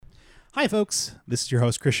Hi, folks. This is your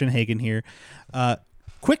host, Christian Hagen here.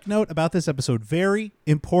 Quick note about this episode. Very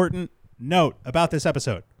important note about this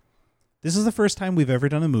episode. This is the first time we've ever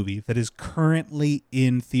done a movie that is currently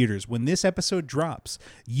in theaters. When this episode drops,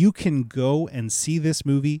 you can go and see this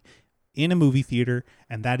movie in a movie theater,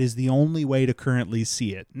 and that is the only way to currently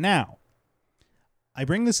see it. Now, I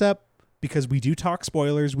bring this up because we do talk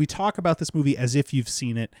spoilers. We talk about this movie as if you've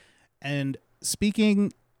seen it. And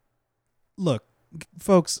look,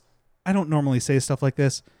 folks, I don't normally say stuff like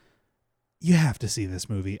this. You have to see this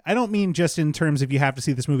movie. I don't mean just in terms of you have to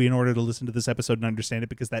see this movie in order to listen to this episode and understand it,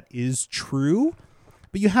 because that is true.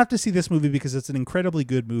 But you have to see this movie because it's an incredibly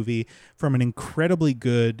good movie from an incredibly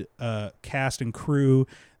good cast and crew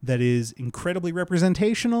that is incredibly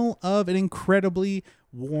representational of an incredibly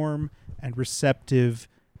warm and receptive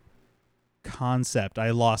concept. I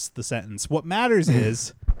lost the sentence. What matters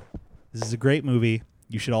is this is a great movie.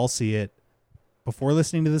 You should all see it. Before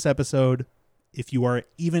listening to this episode, if you are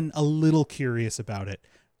even a little curious about it,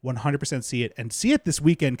 100% see it, and see it this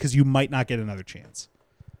weekend because you might not get another chance.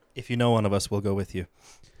 If you know one of us, we'll go with you.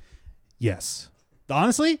 Yes.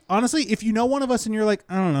 Honestly, if you know one of us and you're like,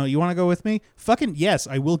 I don't know, you want to go with me? Fucking yes,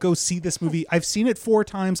 I will go see this movie. I've seen it 4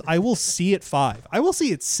 times. I will see it 5. I will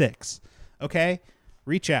see it 6. Okay?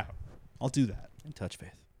 Reach out. I'll do that. And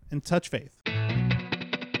touch faith.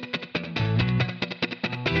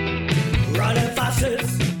 Running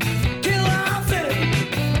fastest, kill outfit.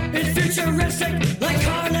 It's futuristic, like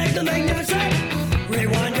Carnegie the Magnificent.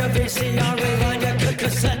 Rewind your VCR, rewind your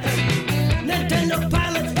cassette. Nintendo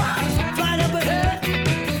pilots, flying up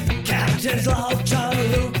ahead. Captain's log, John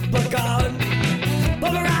Luke, Bogart.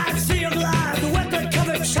 Polarized sea of life, the weapon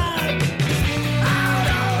covered shine. Out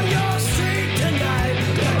on your street tonight.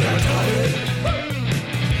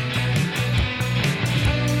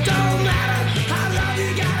 Don't matter how loud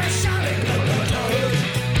you gotta shout it.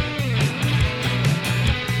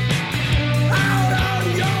 Out on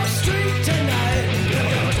your street tonight.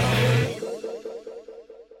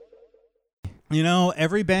 You know,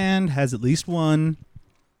 every band has at least one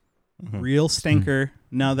real stinker.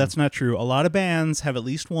 No, that's not true. A lot of bands have at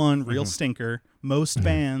least one real stinker. Most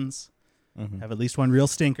bands have at least one real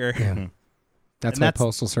stinker. Yeah. That's my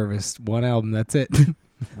Postal Service. One album, that's it.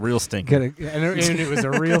 Real stinker. And it was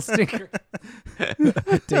a real stinker.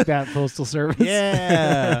 Take that, Postal Service.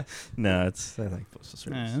 Yeah. No, I like Postal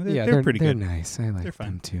Service. They're pretty they're good. Nice. I like They're fine.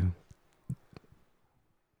 them too.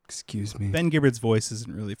 Excuse me. Ben Gibbard's voice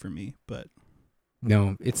isn't really for me, but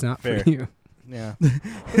No, it's not Fair. for you. Yeah.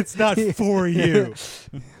 it's not for you.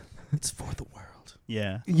 It's for the world.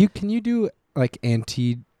 Yeah. Can you do like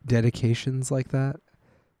anti-dedications like that?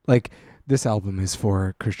 Like, this album is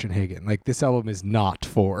for Christian Hagen. Like, this album is not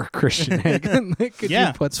for Christian Hagen. Like, could Yeah,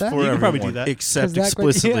 you put it's that? for You can probably do that. Except Is that good?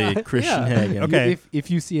 explicitly Yeah, Christian yeah. Hagen. Okay. If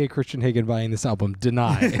you see a Christian Hagen buying this album,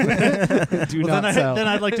 deny. Do Well, not sell. then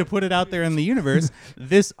I'd like to put it out there in the universe.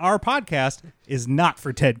 Our podcast is not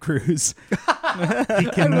for Ted Cruz. He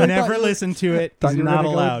can really never thought you- listen to it. Thought He's you were not gonna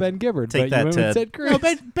allowed. Go with Ben Gibbard. Take but that, you went Ted. with Ted Cruz. No,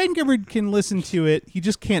 Ben Gibbard can listen to it. He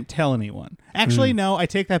just can't tell anyone. Actually, no, I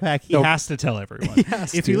take that back. He Nope. has to tell everyone.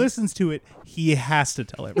 If he to. listens to it, he has to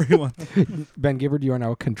tell everyone. Ben Gibbard, you are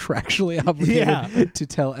now contractually obligated to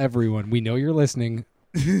tell everyone. We know you're listening.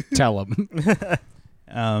 Tell them.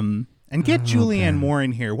 And get Julianne Moore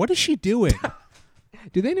in here. What is she doing?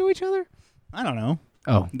 Do they know each other? I don't know.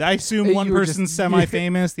 Oh, I assume You one were person's just-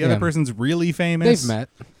 semi-famous, the other Yeah. person's really famous. they've met.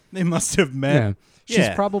 They must have met. Yeah. She's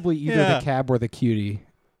Yeah. probably either Yeah. the cab or the cutie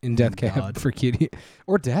in Death Cab God. for Cutie.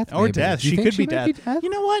 Or Death. Or maybe. Death. Do you She think could be might Death. You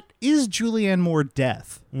know what? Is Julianne Moore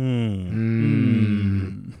Death?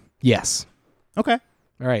 Yes. Okay.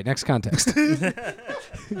 All right, next context.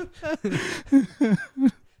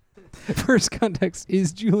 First context,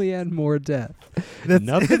 is Julianne Moore Death?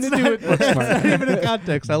 Nothing to do with That's not even a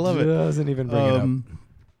context. I love it. Doesn't even bring it up.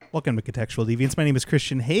 Welcome to Contextual Deviance. My name is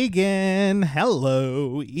Christian Hagen.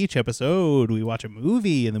 Hello. Each episode, we watch a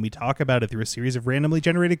movie and then we talk about it through a series of randomly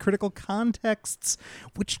generated critical contexts,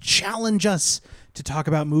 which challenge us to talk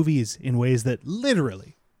about movies in ways that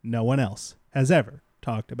literally no one else has ever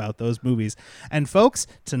talked about those movies. And folks,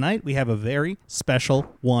 tonight we have a very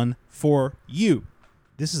special one for you.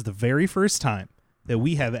 This is the very first time that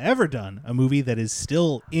we have ever done a movie that is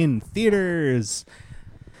still in theaters.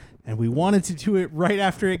 And we wanted to do it right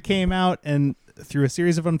after it came out, and through a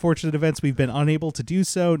series of unfortunate events, we've been unable to do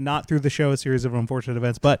so. Not through the show, a series of unfortunate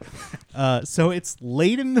events, but so it's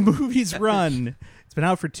late in the movie's run. It's been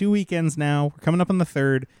out for 2 weekends now. We're coming up on the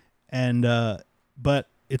 3rd, and but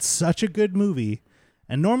it's such a good movie.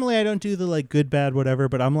 And normally I don't do the like good, bad, whatever,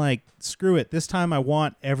 but I'm like, screw it. This time I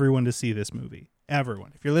want everyone to see this movie.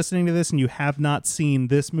 Everyone. If you're listening to this and you have not seen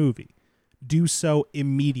this movie, do so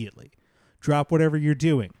immediately. Drop whatever you're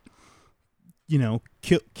doing.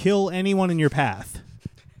 Kill anyone in your path.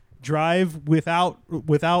 Drive without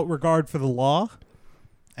regard for the law,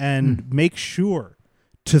 and make sure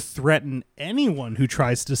to threaten anyone who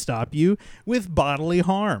tries to stop you with bodily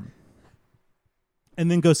harm. And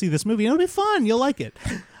then go see this movie. It'll be fun. You'll like it.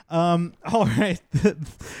 All right.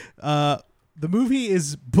 The movie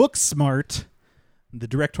is Booksmart, the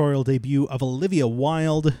directorial debut of Olivia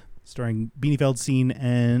Wilde, starring Beanie Feldstein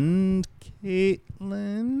and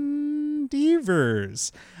Caitlin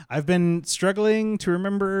Devers. I've been struggling to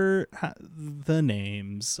remember the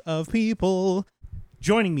names of people.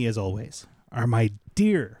 Joining me, as always, are my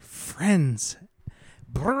dear friends,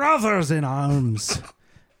 brothers in arms,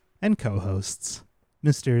 and co-hosts,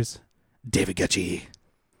 Misters David Gucci.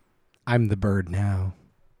 I'm the bird now.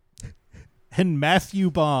 And Matthew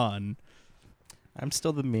Bond. I'm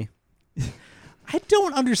still the me. I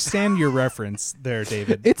don't understand your reference there,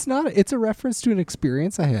 David. It's not. It's a reference to an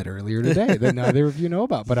experience I had earlier today that neither of you know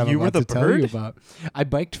about, but I'm You were about to the tell you bird? about. I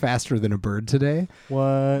biked faster than a bird today, What?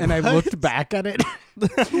 and I looked back at it,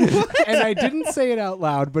 and I didn't say it out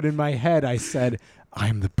loud, but in my head I said,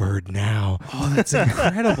 "I'm the bird now." Oh, that's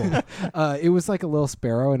incredible. It was like a little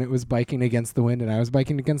sparrow, and it was biking against the wind, and I was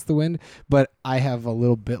biking against the wind, but I have a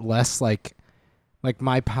little bit less like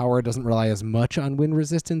my power doesn't rely as much on wind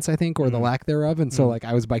resistance, I think, or the lack thereof. And so like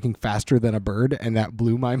I was biking faster than a bird, and that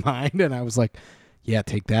blew my mind. And I was like, yeah,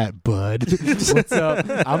 take that, bud. What's up?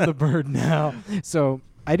 I'm the bird now. So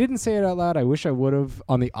I didn't say it out loud. I wish I would have,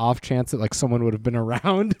 on the off chance that like someone would have been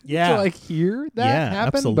around Yeah. to like hear that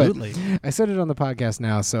happen. Absolutely. But I said it on the podcast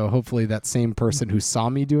now, so hopefully that same person who saw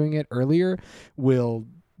me doing it earlier will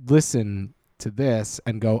listen to this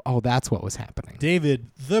and go, oh, that's what was happening.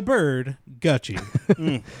 David the Bird Gucci.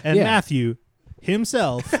 And Yeah. Matthew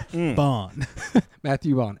himself Bond.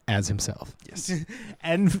 Matthew Vaughn as himself. Yes.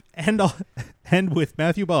 and with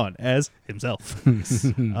Matthew Bond as himself.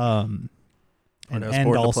 And knows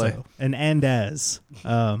board to also play. and as.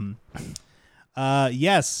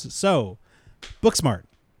 Yes, so Booksmart.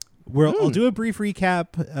 I'll do a brief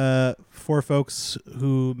recap for folks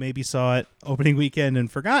who maybe saw it opening weekend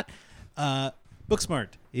and forgot. Booksmart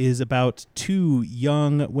is about two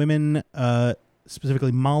young women,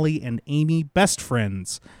 specifically Molly and Amy, best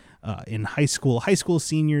friends in high school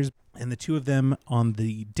seniors, and the two of them on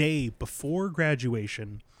the day before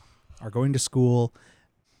graduation are going to school.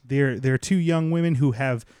 They're two young women who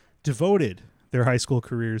have devoted their high school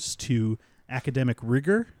careers to academic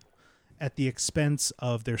rigor at the expense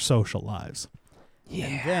of their social lives. Yeah.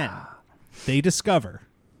 And then they discover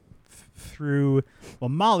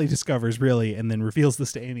Molly discovers really, and then reveals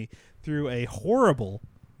this to Amy through a horrible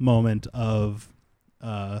moment of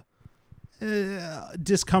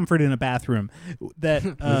discomfort in a bathroom that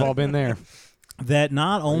We've all been there. that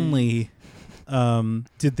not only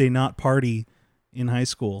did they not party in high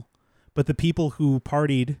school, but the people who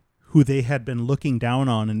partied, who they had been looking down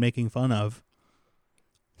on and making fun of,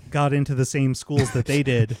 got into the same schools that they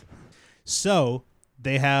did. So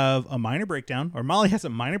they have a minor breakdown, or Molly has a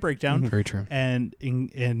minor breakdown. Very true. And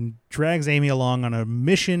drags Amy along on a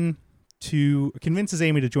mission convinces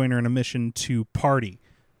Amy to join her in a mission to party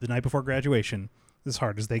the night before graduation as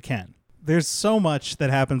hard as they can. There's so much that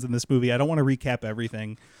happens in this movie. I don't want to recap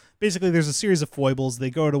everything. Basically, there's a series of foibles.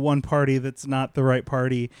 They go to one party that's not the right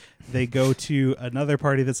party. They go to another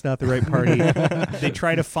party that's not the right party. They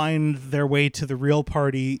try to find their way to the real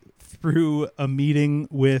party through a meeting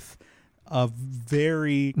with a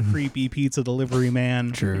very creepy pizza delivery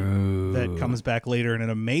man. True. That comes back later in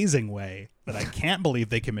an amazing way that I can't believe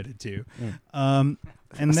they committed to. And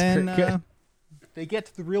then they get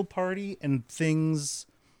to the real party and things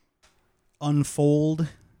unfold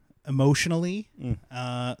emotionally.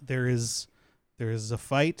 There is a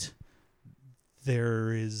fight.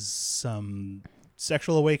 There is some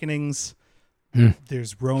sexual awakenings.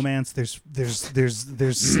 There's romance. There's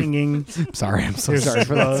singing. Sorry, I'm so There's sorry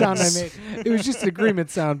for that sound I drugs. made. It was just an agreement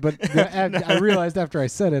sound, but I realized after I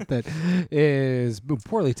said it that is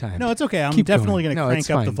poorly timed. No, it's okay. I'm Keep definitely going. going to No, crank it's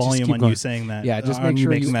up fine. the Just volume keep on going. you saying that. Yeah, just on make sure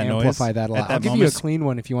making you that amplify noise that a lot. at that I'll give you a moment. clean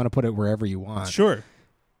one if you want to put it wherever you want. Sure.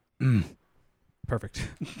 Perfect.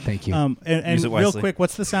 Thank you. And Use it real wisely. quick,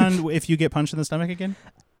 what's the sound if you get punched in the stomach again?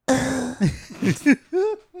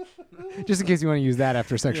 Just in case you want to use that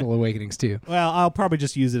after sexual awakenings too. Well, I'll probably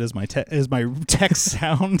just use it as my text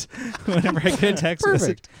sound whenever I get a text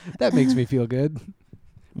message. Perfect. That makes me feel good. One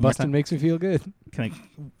more Bustin' time. makes me feel good. Can I?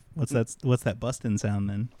 What's that bustin' sound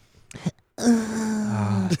then?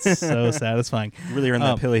 It's so satisfying. Really earned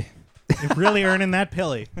that pilly. Really earning that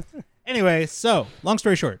pilly. Anyway, so long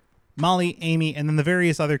story short, Molly, Amy, and then the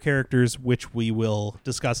various other characters, which we will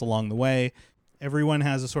discuss along the way. Everyone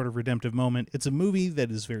has a sort of redemptive moment. It's a movie that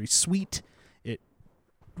is very sweet. It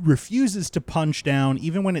refuses to punch down,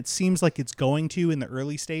 even when it seems like it's going to in the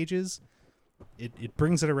early stages. It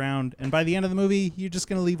brings it around, and by the end of the movie, you're just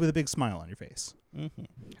going to leave with a big smile on your face. Mm-hmm.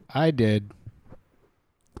 I did.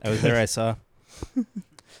 I was there. I saw.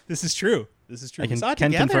 This is true. This is true. I We saw it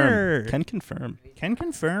can together. confirm. Can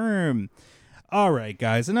confirm. All right,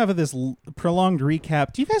 guys. Enough of this prolonged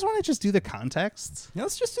recap. Do you guys want to just do the context? Yeah,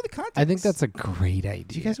 let's just do the context. I think that's a great idea.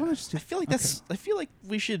 Do you guys want to just do? I feel like that's. I feel like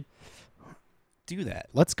we should do that.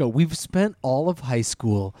 Let's go. We've spent all of high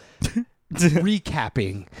school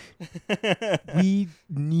recapping. We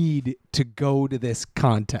need to go to this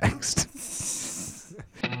context.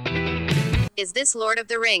 Is this Lord of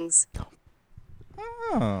the Rings?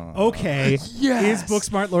 Oh. Okay. Yes. Is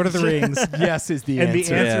Booksmart Lord of the Rings? Yes is the And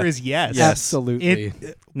answer. the answer Yeah. is yes. Yes. Absolutely.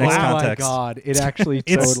 Next oh context. my God. It actually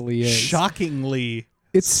It's totally is. shockingly.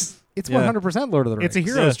 It's Yeah. 100% Lord of the Rings. It's a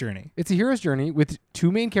hero's journey. It's a hero's journey with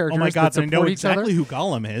two main characters. Oh my God! that So I know support each other. exactly who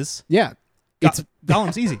Gollum is. Yeah. It's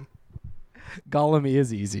Gollum's easy. Gollum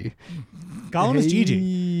is easy. Gollum is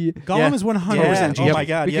Gigi. Hey. Gollum Yeah. is 100% Yeah. Gigi. Oh my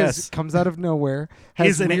God, because yes. comes out of nowhere, has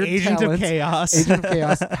Is an weird agent of talents, chaos. Agent of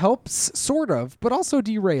chaos helps sort of, but also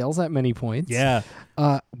derails at many points. Yeah.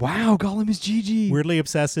 Wow, Gollum is Gigi. Weirdly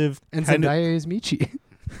obsessive. and kind of Zendaya is Michi.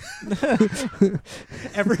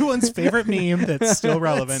 everyone's favorite meme that's still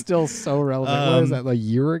relevant. Still so relevant. What was that, like a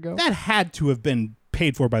year ago? That had to have been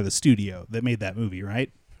paid for by the studio that made that movie,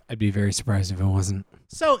 right? I'd be very surprised if it wasn't.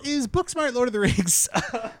 So is Booksmart Lord of the Rings?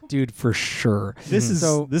 Dude, for sure. This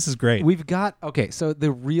is great. We've got, okay, so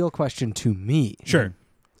the real question to me, Sure.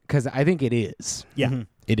 because I think it is. Yeah.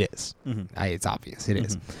 It is. It's obvious. It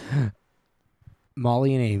is.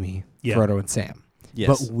 Molly and Amy, Yeah. Frodo and Sam. Yes.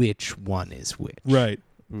 But which one is which? Right.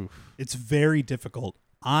 It's very difficult.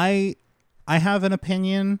 I have an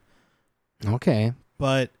opinion, Okay.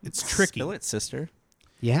 but it's tricky. Spill it, sister.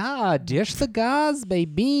 Yeah, dish the gauze,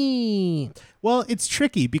 baby. Well, it's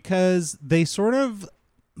tricky because they sort of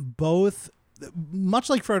both, much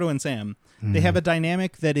like Frodo and Sam, they have a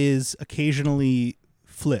dynamic that is occasionally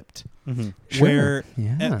flipped, where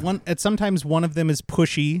Yeah. at sometimes one of them is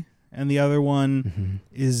pushy and the other one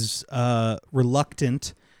is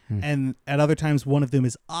reluctant, and at other times one of them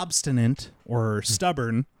is obstinate or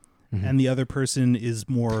stubborn, and the other person is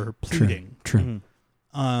more pleading. True.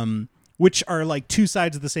 Which are like two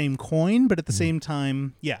sides of the same coin, but at the same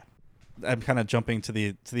time, yeah. I'm kind of jumping to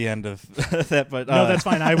the end of that, but No, that's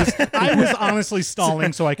fine. I was honestly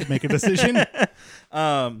stalling so I could make a decision.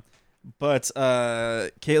 But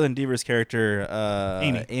Caitlin Deaver's character,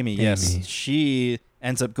 Amy, yes, Amy. she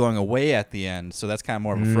ends up going away at the end, so that's kind of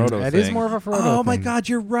more of a Frodo That thing. is more of a Frodo Oh my thing. God,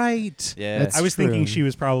 you're right. Yeah. That's I was thinking true. she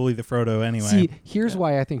was probably the Frodo anyway. See, here's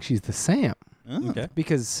why I think she's the Sam. Oh. Okay.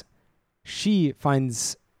 Because she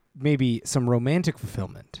finds maybe some romantic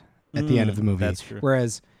fulfillment at the end of the movie. that's true.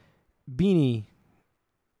 Whereas Beanie,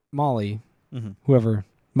 Molly, Mhm. whoever,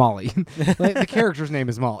 Molly, like, the character's name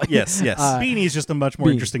is Molly. Yes, yes. Beanie is just a much more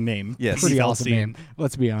Beanie. interesting name. Yes. Pretty Feldstein. awesome name.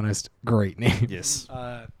 Let's be honest. Great name. Yes.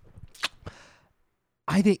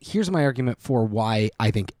 I think here's my argument for why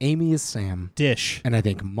I think Amy is Sam Dish. and I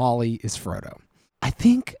think Molly is Frodo. I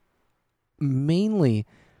think mainly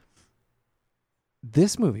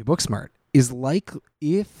this movie, Booksmart, is like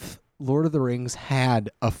if Lord of the Rings had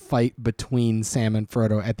a fight between Sam and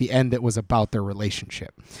Frodo at the end that was about their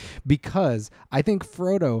relationship. Because I think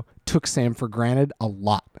Frodo took Sam for granted a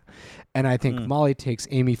lot. And I think Molly takes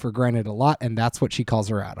Amy for granted a lot, and that's what she calls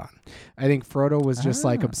her out on. I think Frodo was just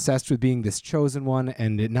like obsessed with being this chosen one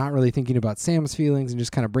and not really thinking about Sam's feelings and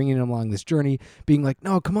just kind of bringing him along this journey, being like,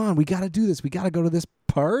 no, come on, we got to do this. We got to go to this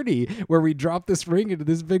party where we drop this ring into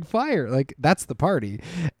this big fire. Like, that's the party.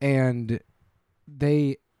 And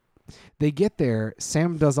they get there.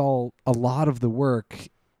 Sam does a lot of the work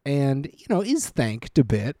and, is thanked a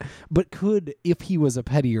bit, but could, if he was a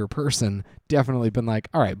pettier person, definitely been like,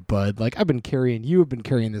 all right, bud, like, I've been carrying you, I've been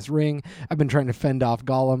carrying this ring, I've been trying to fend off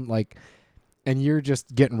Gollum, like, and you're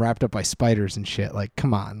just getting wrapped up by spiders and shit. Like,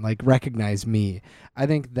 come on, like, recognize me. I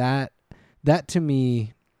think that to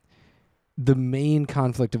me, the main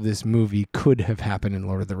conflict of this movie could have happened in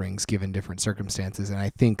Lord of the Rings given different circumstances, and I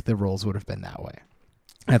think the roles would have been that way.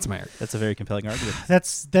 That's my argument. That's a very compelling argument.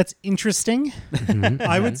 That's interesting.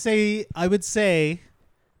 I would say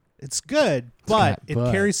it's good, but it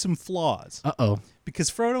but. carries some flaws. Uh-oh.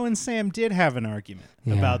 Because Frodo and Sam did have an argument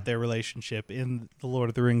Yeah. about their relationship in The Lord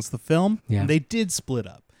of the Rings, the film. Yeah. And they did split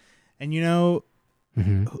up. And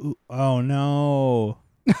who, oh no.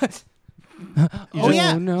 Oh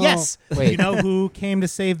yeah, no. yes. Wait. You know who came to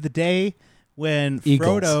save the day when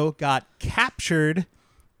Eagles. Frodo got captured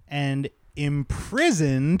and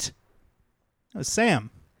imprisoned? It was Sam.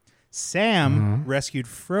 Sam rescued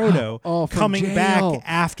Frodo, Oh, from coming jail. back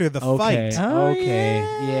after the Okay. fight. Okay.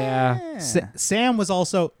 Yeah. Sam was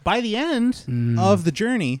also, by the end of the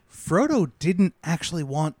journey, Frodo didn't actually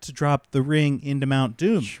want to drop the ring into Mount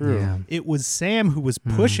Doom. True. Yeah. It was Sam who was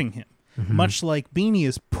pushing him, much like Beanie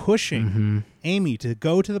is pushing Amy to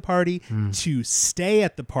go to the party, to stay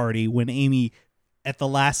at the party when Amy, at the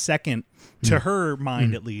last second, to her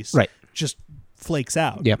mind at least, Right. just flakes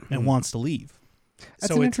out Yep. and wants to leave. That's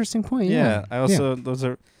So an it's- interesting point. Yeah. Yeah. I also those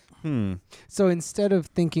are. So instead of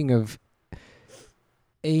thinking of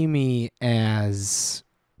Amy as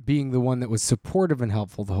being the one that was supportive and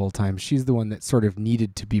helpful the whole time, she's the one that sort of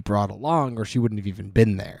needed to be brought along, or she wouldn't have even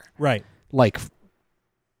been there. Right. Like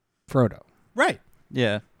Frodo. Right.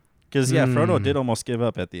 Yeah. Because Frodo did almost give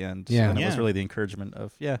up at the end. Yeah. And it was Yeah. really the encouragement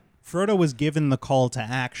of Frodo was given the call to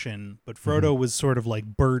action, but Frodo was sort of like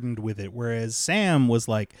burdened with it, whereas Sam was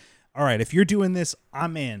like, all right, if you're doing this,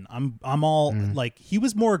 I'm in. I'm all like, he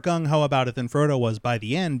was more gung-ho about it than Frodo was by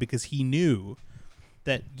the end, because he knew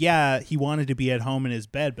that, he wanted to be at home in his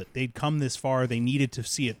bed, but they'd come this far, they needed to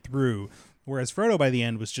see it through. Whereas Frodo by the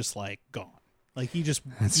end was just like gone. Like he just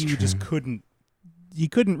couldn't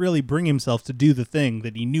really bring himself to do the thing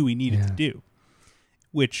that he knew he needed to do,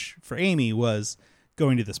 which for Amy was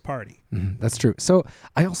going to this party. That's true. So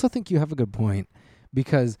I also think you have a good point,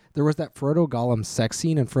 because there was that Frodo Gollum sex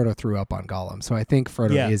scene and Frodo threw up on Gollum. So I think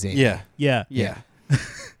Frodo is Amy. Yeah. Yeah.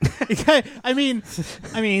 I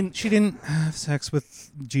mean, she didn't have sex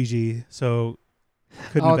with Gigi, so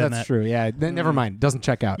couldn't Oh, have been that's that. true. Yeah. Never mind. Doesn't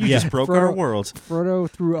check out. You just broke our world. Frodo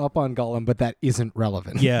threw up on Gollum, but that isn't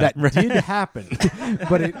relevant. Yeah. That did happen,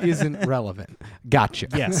 but it isn't relevant. Gotcha.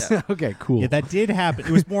 Yes. Okay, cool. Yeah, that did happen.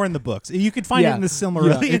 It was more in the books. You could find it in the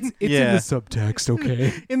Silmarillion. Yeah, it's in Yeah. the subtext,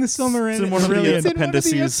 okay? in the Silmarillion. It's in one of the Silmarillion. It's in one of the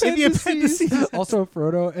appendices. In the appendices. Also,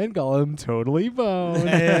 Frodo and Gollum totally boned.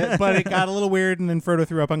 But it got a little weird, and then Frodo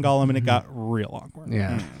threw up on Gollum, and it got real awkward.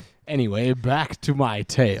 Yeah. Anyway, back to my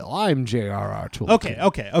tale. I'm J.R.R. Tolkien.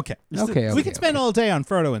 Okay. We could spend all day on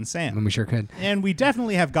Frodo and Sam. And we sure could. And we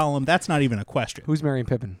definitely have Gollum. That's not even a question. Who's Merry and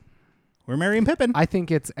Pippin? We're Merry and Pippin. I think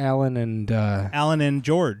it's Alan and Alan and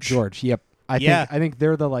George. George. Yep. I think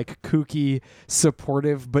they're the like kooky,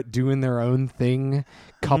 supportive but doing their own thing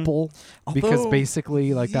couple, because Although-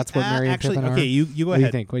 basically like that's what Merry and actually, Pippin are. okay, you go What do you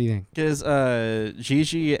ahead. think? What do you think? Because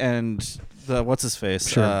Gigi and the what's his face?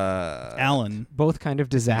 Sure. Alan. Both kind of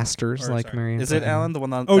disasters, Or, like sorry. Mary and Is it Pippin. Alan, the one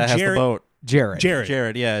that, Oh, that has the Jared. boat? Jared.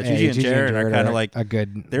 Jared. Yeah. Yeah, Gigi and Jared are kind of like a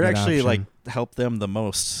good. they're good actually option. like help them the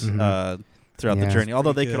most throughout Yeah. the journey.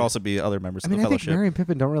 Although they Pretty could good. also be other members I of mean, the I think Fellowship. Merry and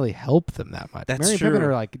Pippin don't really help them that much. That's Merry and true. Pippin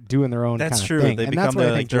are like doing their own That's kind true. of thing. They and become that's what I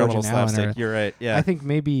the, think their George little and Alan slapstick. are. You're right. Yeah. I think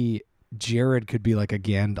maybe Jared could be like a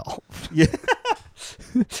Gandalf. Yeah.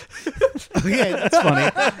 Okay, that's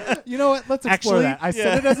funny. You know what? Let's explore Actually, that. I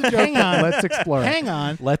said it as a joke. Hang on. Let's explore it. Hang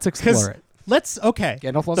on. Let's explore it. Okay.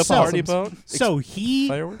 Gandalf loves The party possums. boat. So he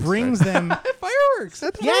Fireworks? brings them. Fireworks.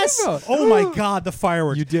 That's what Yes. I'm talking Oh about. my God, the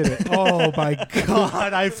fireworks. You did it. Oh my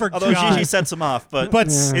God, I forgot. Although Gigi sets him off, but But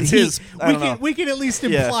it's he- his. I don't know. We can at least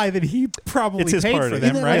Yeah. imply that he probably It's his paid party. for In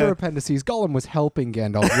them, the right? other appendices, Gollum was helping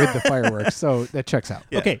Gandalf with the fireworks, so that checks out.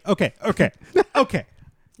 Yeah. Okay.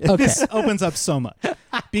 This opens up so much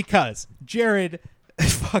because Jared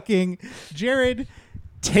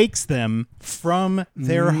takes them from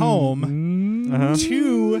their home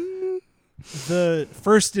to the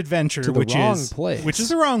first adventure, To the which wrong is place. which is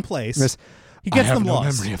the wrong place. Miss, He gets I have them no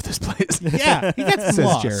lost. memory of this place. Yeah, he gets them Says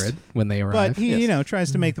lost. Jared when they arrive. But he, Yes.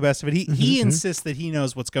 tries to make the best of it. He insists that he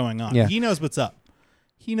knows what's going on. Yeah. He knows what's up.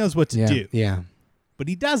 He knows what to yeah, do. yeah, But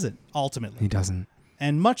he doesn't ultimately. he doesn't.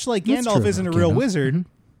 And much like That's Gandalf true isn't a about real Gandalf. wizard,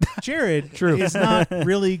 Jared is not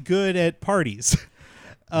really good at parties.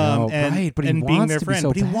 No, and, right, but he and being wants their to be friend. so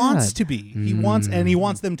But he wants bad. to be. He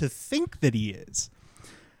wants them to think that he is.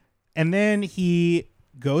 And then he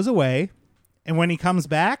goes away, and when he comes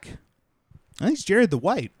back, I think it's Jared the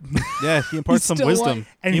White. Yeah, he imparts some still wisdom. white.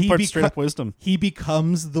 And he he imparts straight beco- up wisdom. He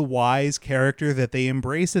becomes the wise character that they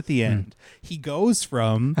embrace at the end. He goes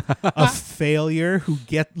from a failure who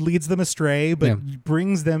leads them astray, but Yeah.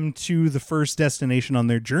 brings them to the first destination on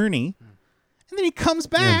their journey. And then he comes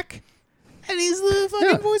back, and he's the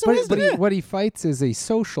fucking voice of wisdom. what he fights is a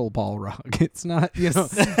social Balrog. It's not,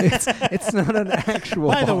 it's not an actual.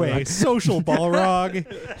 By the Balrog. way, social Balrog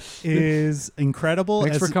is incredible.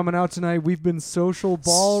 Thanks as for coming out tonight. We've been social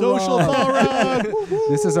Balrog. Social Balrog.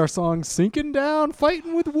 This is our song, "Sinking Down,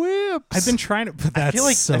 Fighting with Whips." I've been trying to. But I that's feel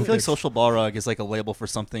like so I feel like good. social Balrog is like a label for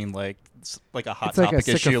something like like a hot It's like a topic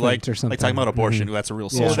issue, sycophant like or something. talking about abortion. Mhm. Ooh, that's a real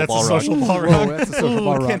Yeah. social That's a Balrog. social Balrog. Whoa, that's a social Ooh,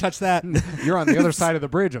 Balrog. Can't touch that. You're on the other side of the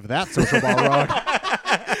bridge of that social Balrog.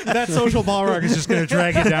 That social Balrog is just going to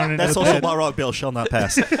drag it down into That the social pit. Balrog bill shall not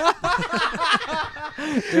pass.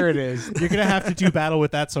 There it is. You're going to have to do battle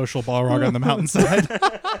with that social Balrog on the mountainside.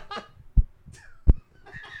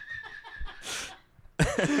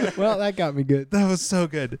 Well, that got me good. That was so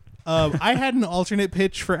good. I had an alternate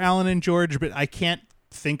pitch for Alan and George, but I can't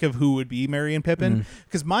think of who would be Merry and Pippin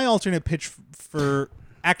because my alternate pitch for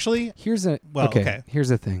actually Here's a Well, okay. okay. Here's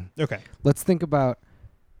the thing. okay, Let's think about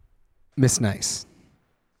Miss Nice.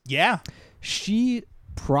 yeah, She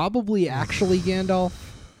probably actually Gandalf,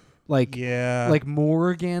 like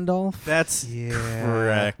more Gandalf. That's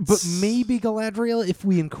correct. But maybe Galadriel if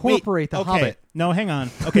we incorporate the okay. Hobbit. No, hang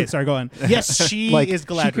on. Okay, sorry, go on. Yes, she Like is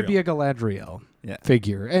Galadriel. she could be a Galadriel Yeah.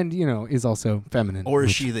 figure, and is also feminine. Or is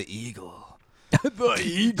which- she the eagle? the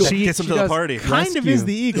eagle? She- Gets him she to the does party. kind of is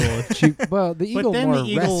the eagle. the But eagle then more the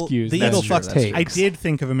eagle, rescues. the than eagle true, fucks. that's true. I did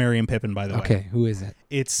think of a Merry and Pippin, by the way. Okay, who is it?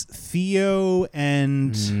 It's Theo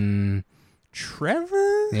and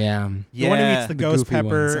Trevor. Yeah. The one who eats the ghost goofy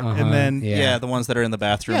pepper, ones. and then Yeah. the ones that are in the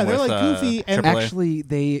bathroom. Yeah, they're with, like goofy and AAA.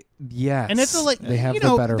 Actually, and it's a, like they have you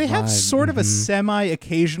know, the better they have vibe. sort of a Mhm.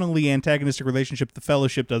 semi-occasionally antagonistic relationship. The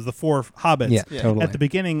Fellowship does, the four hobbits. Yeah, Yeah. totally. At the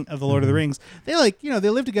beginning of the Lord of the Rings, they they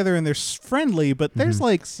live together and they're friendly, but there's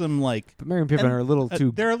like some like But Merry and Pippin and, are a little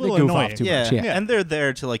too. they're a little they goof annoying. off too yeah. much. Yeah. and they're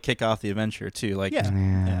there to like kick off the adventure too. Like, Yeah.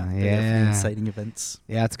 they have inciting events.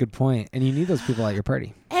 Yeah, that's a good point. And you need those people at your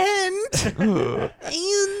party. and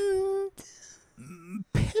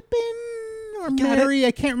Pippin or Merry,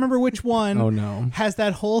 I can't remember which one. Oh no. Has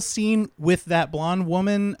that whole scene with that blonde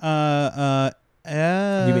woman. You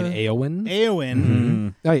mean Eowyn?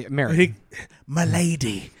 Eowyn. Oh yeah, Merry. My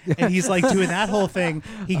lady. And he's like doing that whole thing.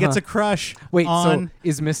 He gets a crush Wait, on. so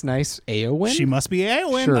is Miss Nice Eowyn? She must be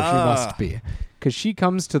Eowyn. Sure, she must be. Because she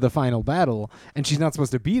comes to the final battle, and she's not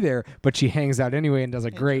supposed to be there, but she hangs out anyway and does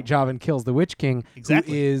a great job and kills the Witch King,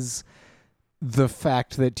 Exactly. who is the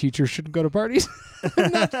fact that teachers shouldn't go to parties.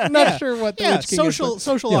 not sure what the Witch King social is.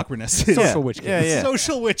 social Yeah. awkwardness. Social Witch King. Yeah.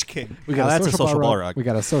 Social Witch King. We Now got that's a social Balrog. Balrog. We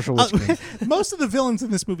got a social Witch King. Most of the villains in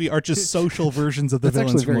this movie are just social versions of the That's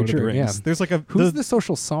villains actually from very Lord of the true, Rings. yeah. There's like a Who's the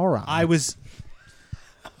social Sauron? I was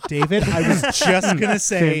David. I was just gonna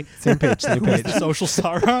say same page, same who is page. the social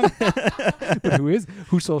Sauron? But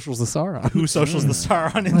who socials the Sauron? Who socials the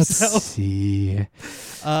Sauron Let's himself? see.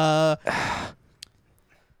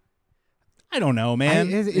 I don't know, man.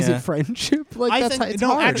 Is Yeah. it friendship? Like I that's think how, it's no.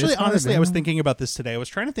 hard. Actually, It's hard, honestly, I was man. thinking about this today. I was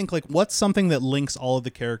trying to think like what's something that links all of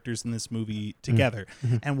the characters in this movie together.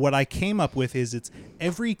 And what I came up with is it's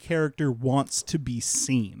every character wants to be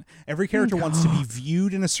seen. Every character wants to be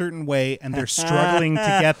viewed in a certain way, and they're struggling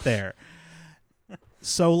to get there.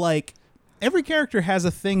 So like every character has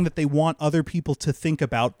a thing that they want other people to think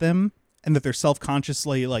about them, and that they're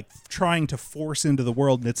self-consciously like trying to force into the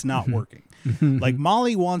world, and it's not working. Like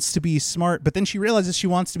Molly wants to be smart, but then she realizes she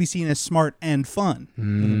wants to be seen as smart and fun.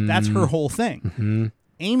 That's her whole thing.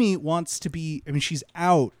 Amy wants to be, I mean, she's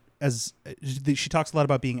out as, she talks a lot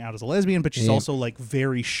about being out as a lesbian, but she's Yeah. also like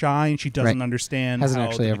very shy and she doesn't Right. understand Hasn't how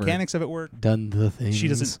actually the ever mechanics of it work. done the things.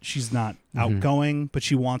 She's not outgoing, but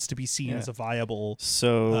she wants to be seen as a viable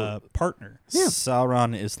So partner.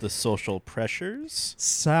 Sauron is the social pressures.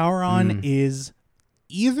 Sauron is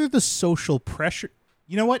either the social pressure.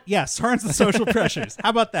 You know what? Yeah, Sauron's the social pressures. How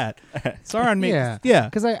about that? Sauron makes yeah.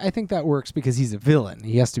 Because I think that works because he's a villain.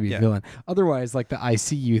 He has to be a villain. Otherwise, like the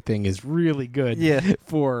ICU thing is really good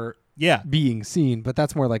for Yeah. being seen, but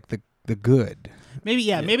that's more like the good. Maybe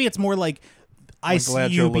maybe it's more like I When see Galadriel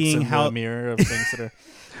you looks being in how the mirror of things that are.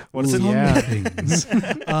 What is Ooh, it?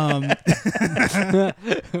 yeah.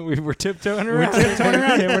 We were tiptoeing we're around. tiptoeing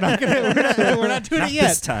around it. We're not doing it yet.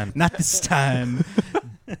 This time. Not this time,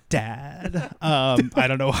 Dad. I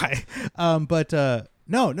don't know why. But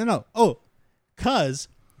no. Oh, cause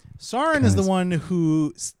Sauron is the one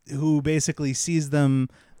who basically sees them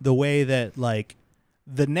the way that like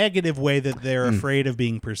the negative way that they're afraid of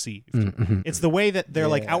being perceived. It's the way that they're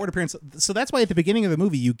like outward appearance. So that's why at the beginning of the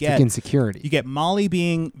movie you get insecurity. You get Molly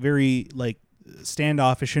being very like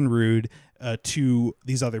standoffish and rude to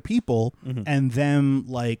these other people, and them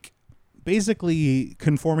like basically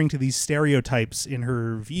conforming to these stereotypes in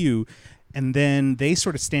her view. And then they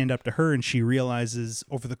sort of stand up to her, and she realizes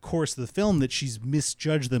over the course of the film that she's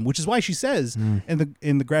misjudged them, which is why she says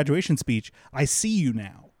in the graduation speech, "I see you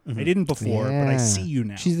now. I didn't before, but I see you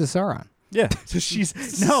now." She's the Sauron. Yeah. So she's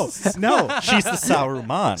no. She's the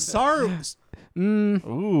Sauron. Ooh.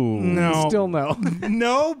 No. Still no.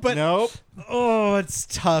 No, but Nope. oh, it's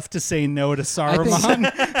tough to say no to Saruman.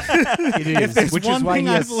 It is, there's which is one why thing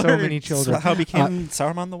he has I've so learned- many children. How became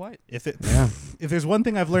Saruman the White? If it, Yeah. if there's one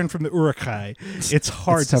thing I've learned from the Urukai, it's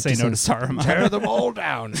hard It's to tough say no to Saruman. Tear them all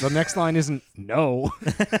down. The next line isn't no.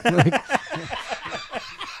 Like,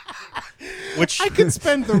 Which I could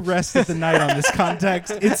spend the rest of the night on this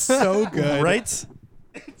context. It's so good. right?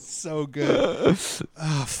 So good.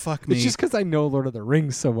 Oh, fuck me. it's just because I know Lord of the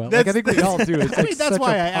Rings so well. That's- Like, I think we all do. It's I mean, like that's such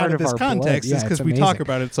why a I part added of this our blood. context is Yeah, because it's we talk amazing.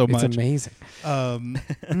 about it so much. It's amazing.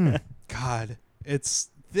 God, it's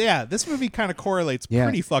this movie kind of correlates Yeah.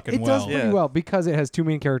 pretty fucking It well. does pretty Yeah. well because it has two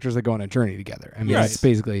main characters that go on a journey together. I mean, Right. that's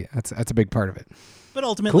basically that's a big part of it. But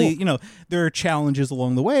ultimately, Cool. there are challenges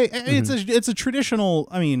along the way. It's a traditional,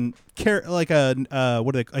 like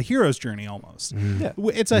a hero's journey almost. Yeah.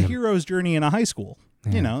 It's a hero's journey in a high school.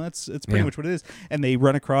 It's pretty Yeah. much what it is. And they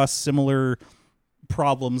run across similar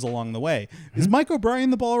problems along the way. Is Mike O'Brien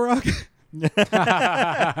the Balrog?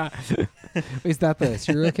 Is that the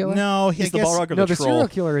serial killer? No, I He's the guess- Balrog or No, the the troll. serial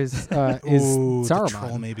killer is Ooh, the Saruman.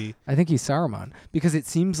 troll, maybe. I think he's Saruman because it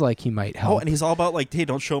seems like he might help. Oh, and he's all about like, hey,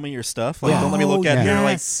 don't show me your stuff. Like, Yeah. don't let me look at yeah. your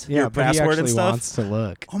like Yes. yeah, your but he password actually and stuff. wants to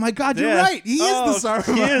look. Oh my God, you're Yeah. right. He is the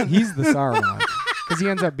Saruman. He's the Saruman because he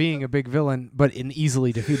ends up being a big villain, but an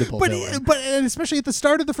easily defeatable villain. And especially at the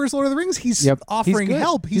start of the first Lord of the Rings, he's Yep, offering good.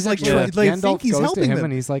 help. He's like, actually trying, like Gandalf think he's goes helping to him them.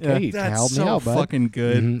 and he's like, Yeah. "Hey, That's help so me out, bud." fucking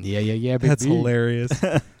good. Mhm. Yeah, big That's B. hilarious.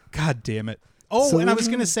 God damn it. Oh, So and I was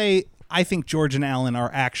then- going to say, I think George and Alan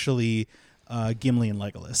are actually Gimli and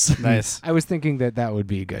Legolas. Nice. I was thinking that would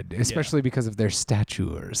be good, especially because of their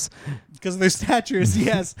statures. Because of their statures,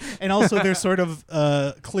 yes. And also their sort of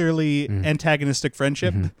clearly antagonistic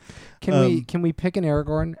friendship. Can we pick an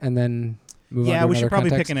Aragorn and then move on Yeah, to we should another probably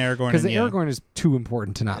context? pick an Aragorn. Because the and, yeah. Aragorn is too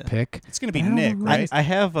important to not pick. It's going to be I don't Nick, know. right? I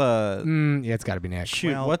have Yeah, it's got to be Nick.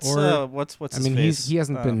 shoot. Well, what's or- what's I his mean, face? he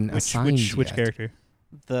hasn't been which assigned which yet. character?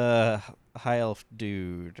 The high elf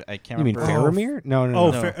dude. I can't You mean remember. Faramir? No.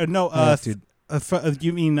 Oh, No. no. Dude.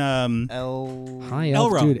 You mean High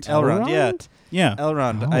elf Elrond. dude. Elrond, yeah. yeah.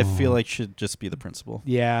 Elrond. I Oh. feel like should just be the principal.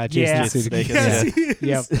 Yeah, Jason Yeah. Sudeikis. Yes, he is.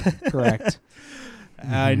 Yep, correct.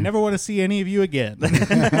 I never want to see any of you again.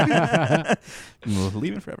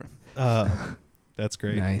 Leaving forever. That's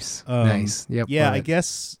great. Nice, Um, nice. Yep. Yeah, love I it.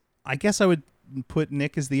 guess I would put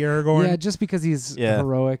Nick as the Aragorn. Yeah, just because he's Yeah.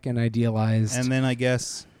 heroic and idealized. And then I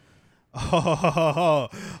guess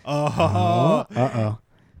Uh-oh.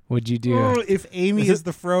 What'd you do? if Amy is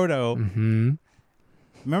the Frodo. Mm-hmm.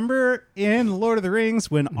 Remember in Lord of the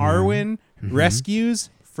Rings when Arwen rescues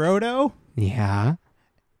Frodo Yeah.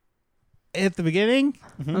 at the beginning?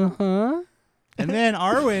 Uh-huh. And then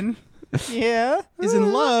Arwen Yeah. is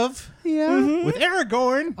in love Yeah. with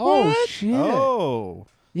Aragorn. Oh, shit. Oh.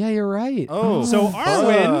 Yeah, you're right. Oh. So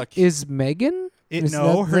Arwen fuck. Is Megan? Is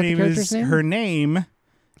no, that her the name character's is her name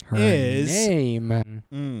Her is- name.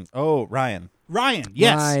 Oh, Ryan. Ryan.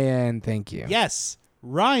 Yes. Ryan, thank you. Yes.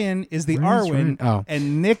 Ryan is the Where's Arwen Ryan? Oh.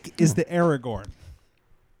 and Nick is the Aragorn.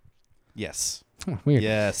 Yes. Oh, weird.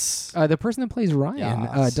 Yes. The person that plays Ryan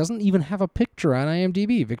Yes. doesn't even have a picture on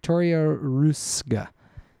IMDb. Victoria Rusga.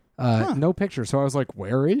 No picture. So I was like,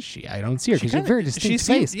 where is she? I don't see her because she's a very distinct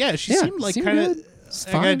face. She seemed like kind of. good. It's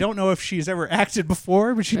I fine. don't know if she's ever acted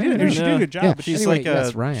before, but she Yeah, did. yeah, She did a good job. Yeah. But She's Anyway, like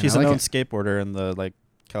yes, Ryan, she's I a like known it. skateboarder in the like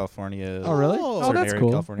California. Oh, really? Oh, Oh, certain that's area in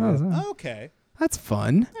cool. California. okay, That's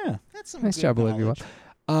fun. Yeah. that's some Nice good job, Olivia.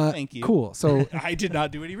 knowledge. Thank you. Cool. So I did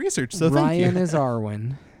not do any research, so Ryan thank you. is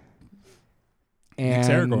Arwen. Nick's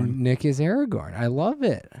And Aragorn. Nick is Aragorn. I love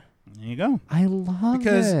it. There you go. I love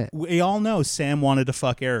Because it. we all know Sam wanted to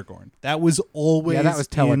fuck Aragorn. That was always Yeah, that was in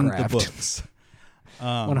the telegraphed. books.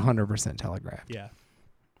 100% telegraph. Yeah.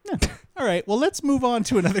 All right. Well, let's move on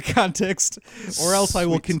to another context, or else I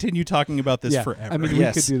will Sweet. continue talking about this Yeah, forever. I mean,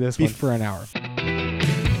 Yes. we could do this one for an hour.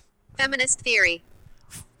 Feminist theory.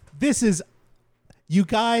 This is, you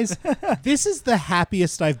guys, this is the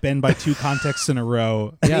happiest I've been by two contexts in a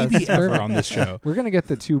row, Yeah, maybe that's ever perfect. on this show. We're gonna get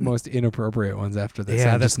the two most inappropriate ones after this.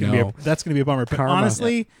 Yeah, I that's just gonna know. be a bummer. But Karma.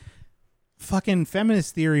 honestly, fucking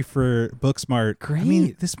feminist theory for Booksmart. I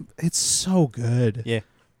mean, Great. it's so good. Yeah.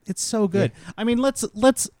 It's so good. I mean, let's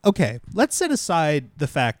set aside the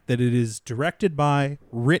fact that it is directed by,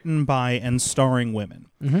 written by, and starring women.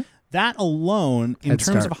 That alone, in Head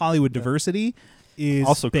terms start. of Hollywood diversity, is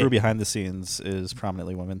Also, big. crew behind the scenes is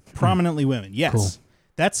prominently women. Prominently women. Yes. Cool.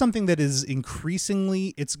 That's something that is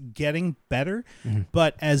increasingly, it's getting better.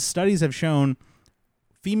 But as studies have shown,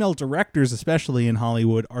 female directors, especially in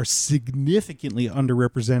Hollywood, are significantly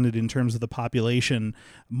underrepresented in terms of the population,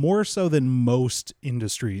 more so than most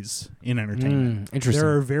industries in entertainment. Interesting.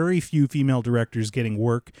 There are very few female directors getting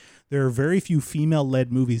work. There are very few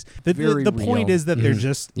female-led movies. The point real. is that they're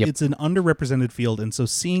just, Yep. it's an underrepresented field, and so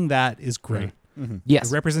seeing that is great. Yes.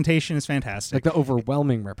 The representation is fantastic. Like the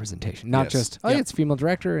overwhelming representation, not Yes. just Yep. it's a female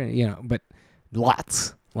director, but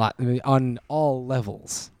lots on all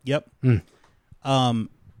levels. Yep.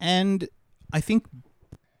 And I think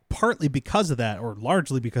partly because of that, or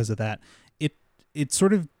largely because of that, it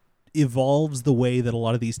sort of evolves the way that a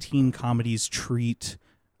lot of these teen comedies treat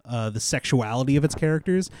the sexuality of its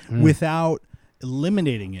characters without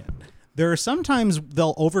eliminating it. There are sometimes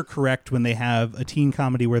they'll overcorrect when they have a teen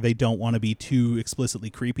comedy where they don't want to be too explicitly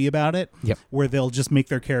creepy about it, Yep. where they'll just make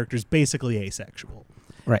their characters basically asexual.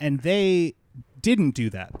 Right. And they didn't do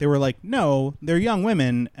that. They were like, no, they're young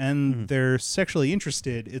women and they're sexually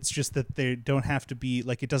interested. It's just that they don't have to be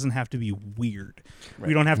like, it doesn't have to be weird.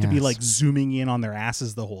 We don't have to be Yes. like zooming in on their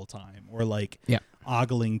asses the whole time or like Yeah.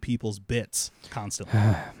 ogling people's bits constantly.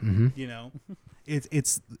 You know, it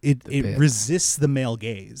bits. resists the male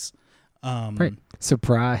gaze. Right.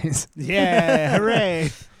 Surprise. Yeah,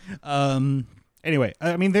 hooray. Anyway,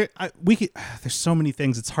 I mean, there's so many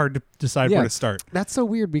things. It's hard to decide where to start. That's so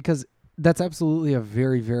weird because that's absolutely a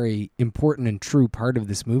very, very important and true part of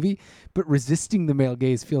this movie. But resisting the male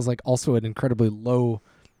gaze feels like also an incredibly low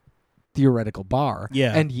theoretical bar.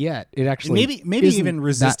 Yeah. And yet it actually Maybe isn't even that-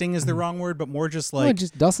 resisting is the wrong word, but more just like it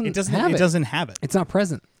just doesn't have it. doesn't have it. It's not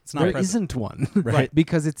present. It's not There present. isn't one. Right.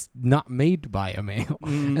 Because it's not made by a male.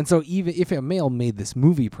 And so even if a male made this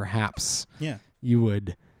movie, perhaps Yeah. you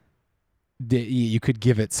would you could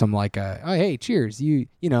give it some like oh hey, cheers. You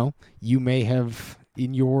may have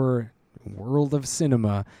in your world of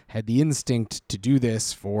cinema had the instinct to do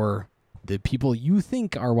this for the people you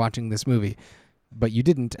think are watching this movie, but you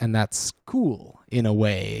didn't, and that's cool in a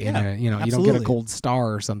way. Yeah, you don't get absolutely. a gold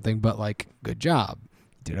star or something, but like good job.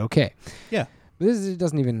 You did okay. Yeah. But it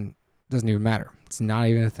doesn't even matter. It's not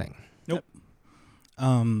even a thing. Nope.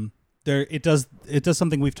 It does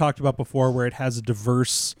something we've talked about before, where it has a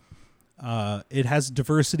diverse, it has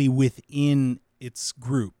diversity within its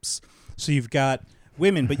groups. So you've got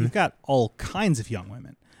women, but you've got all kinds of young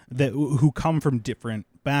women who come from different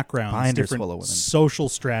backgrounds, Binders different full of women. social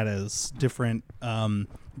stratas, different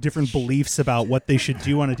beliefs about what they should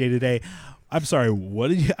do on a day to day. I'm sorry. What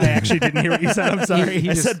did you? I actually didn't hear what you said. I'm sorry.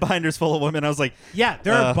 I said binders full of women. I was like, Yeah,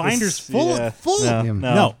 there are binders full.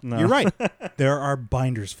 No, No, you're right. There are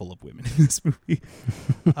binders full of women in this movie.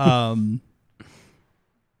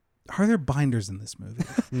 Are there binders in this movie?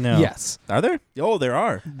 No. Yes. Are there? Oh, there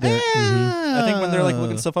are. I think when they're like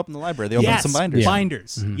looking stuff up in the library, they open some binders.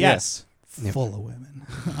 Binders. Yes. Yep. Full of women.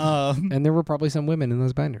 And there were probably some women in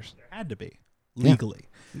those binders. There had to be legally.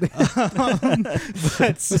 It's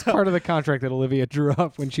part of the contract that Olivia drew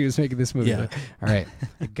up when she was making this movie. Yeah. Like, all right,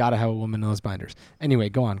 you gotta have a woman in those binders. Anyway,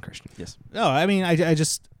 go on, Christian. Yes. No, I mean, I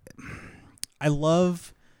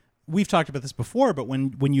love. We've talked about this before, but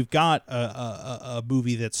when you've got a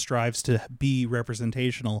movie that strives to be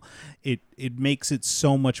representational, it makes it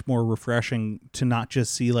so much more refreshing to not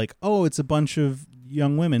just see like, oh, it's a bunch of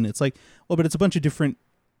young women. It's like, well, but it's a bunch of different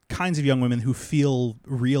kinds of young women who feel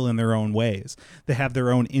real in their own ways. They have their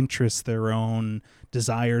own interests, their own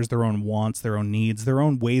desires, their own wants, their own needs, their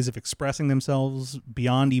own ways of expressing themselves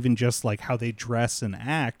beyond even just like how they dress and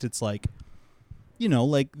act. It's like,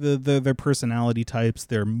 like their personality types,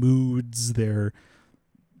 their moods, their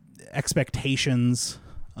expectations.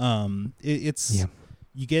 You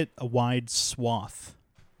get a wide swath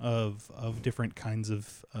of different kinds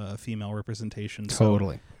of female representation.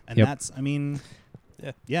 Totally. And Yep. that's, I mean,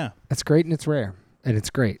 yeah. That's great and it's rare and it's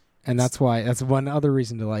great, and that's one other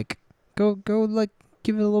reason to like go like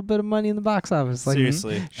give it a little bit of money in the box office. Like,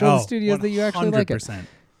 Seriously. show the studios that you actually like it. 100%.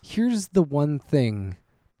 Here's the one thing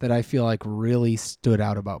that I feel like really stood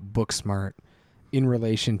out about Booksmart in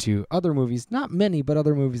relation to other movies, not many, but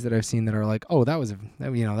other movies that I've seen that are like, oh, that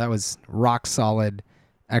was rock solid,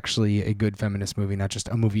 actually a good feminist movie, not just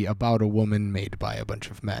a movie about a woman made by a bunch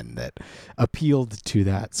of men that appealed to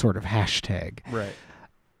that sort of hashtag. Right.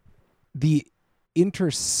 The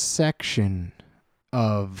intersection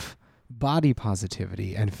of body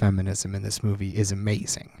positivity and feminism in this movie is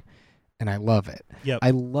amazing, and I love it. Yep.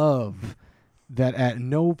 I love that at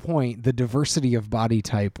no point the diversity of body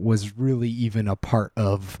type was really even a part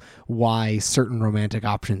of why certain romantic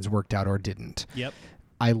options worked out or didn't. Yep.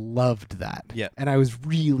 I loved that. Yep. And I was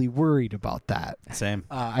really worried about that. Same.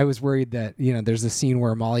 I was worried that, there's a scene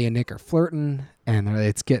where Molly and Nick are flirting And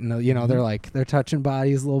it's getting, they're touching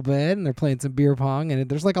bodies a little bit, and they're playing some beer pong, and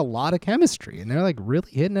there's like a lot of chemistry, and they're like really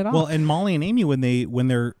hitting it off. Well, and Molly and Amy, when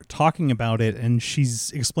they're talking about it, and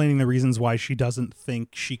she's explaining the reasons why she doesn't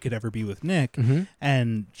think she could ever be with Nick,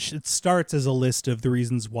 and it starts as a list of the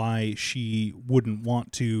reasons why she wouldn't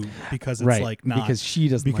want to, because it's like not because she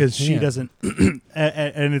doesn't, because like she him. doesn't,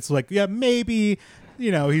 and it's like, yeah, maybe.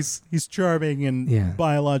 He's charming, and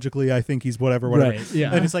biologically, I think he's whatever. Right,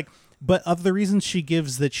 yeah. And it's like, but of the reasons she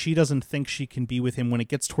gives that she doesn't think she can be with him, when it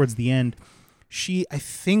gets towards the end, she, I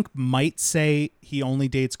think, might say he only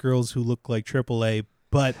dates girls who look like AAA,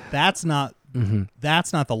 but that's not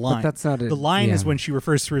that's not the line. But that's not the line is when she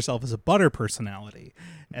refers to herself as a butter personality,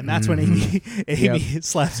 and that's when Amy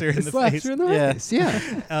slaps her in the face. Her in the face.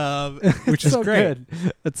 Yeah. Which is so great. Good.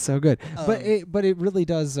 It's so good. But it really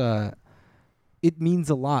does. It means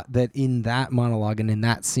a lot that in that monologue and in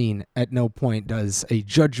that scene, at no point does a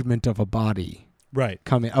judgment of a body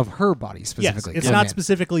come in, of her body specifically. Yes, it's not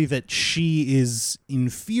specifically that she is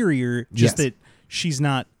inferior, just that she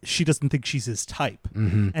doesn't think she's his type.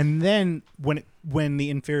 And then when the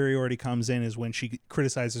inferiority comes in is when she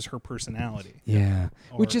criticizes her personality. Yeah,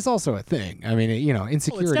 which is also a thing. I mean,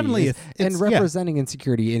 insecurity it's definitely and representing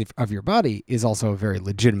insecurity of your body is also a very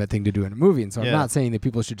legitimate thing to do in a movie. And so I'm not saying that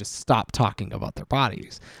people should just stop talking about their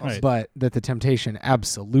bodies, but that the temptation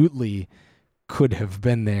absolutely could have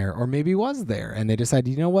been there, or maybe was there, and they decided,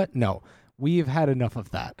 you know what? No. We've had enough of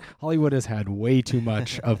that. Hollywood has had way too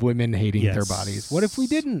much of women hating their bodies. What if we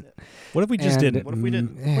didn't? What if we just didn't? What if we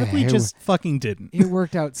didn't? What if we just fucking didn't? It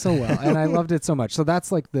worked out so well, and I loved it so much. So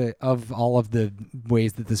that's like of all of the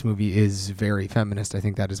ways that this movie is very feminist, I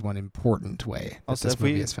think that is one important way that this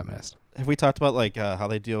movie is feminist. Have we talked about like how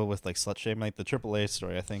they deal with like slut shaming? Like the AAA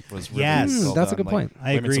story, I think, was really well that's done. a good point.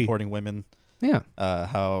 I women agree. Supporting women. Yeah.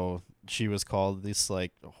 How she was called this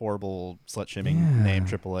like horrible slut shaming name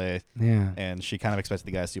AAA. Yeah. And she kind of expected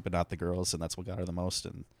the guys to, but not the girls, and that's what got her the most.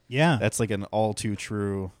 And that's like an all too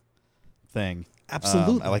true thing.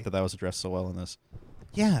 Absolutely. I like that was addressed so well in this.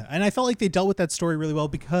 Yeah, and I felt like they dealt with that story really well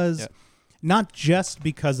because not just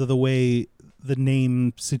because of the way the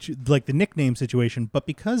name the nickname situation, but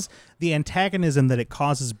because the antagonism that it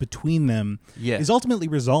causes between them is ultimately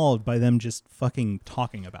resolved by them just fucking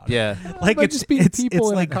talking about it. Like it's just being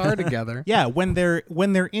people in like, a car together. Yeah, when they're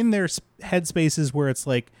in their headspaces where it's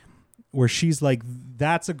like, where she's like,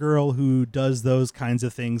 that's a girl who does those kinds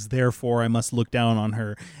of things, therefore I must look down on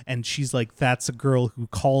her. And she's like, that's a girl who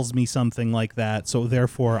calls me something like that, so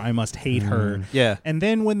therefore I must hate her. Yeah. And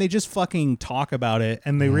then when they just fucking talk about it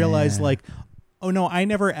and they realize like, oh no, I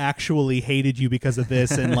never actually hated you because of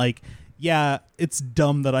this, and like, yeah, it's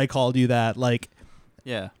dumb that I called you that. Like,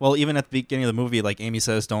 yeah. Well, even at the beginning of the movie, like Amy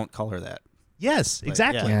says, don't call her that. Yes,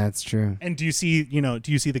 exactly. Yeah, it's true. And do you see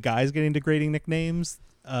the guys getting degrading nicknames?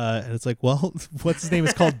 And it's like, well, what's his name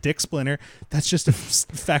is called Dick Splinter. That's just a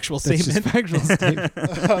factual statement.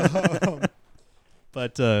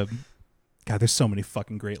 But God, there's so many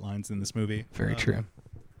fucking great lines in this movie. Very true.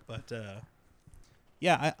 But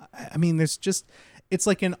yeah, I mean, there's just, it's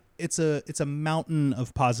like it's a mountain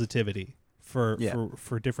of positivity for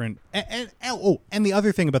different and the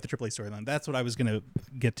other thing about the AAA storyline, that's what I was gonna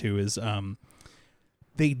get to, is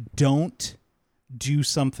they don't do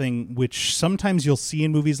something which sometimes you'll see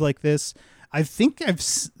in movies like this. I think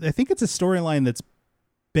it's a storyline that's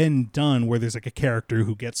been done where there's like a character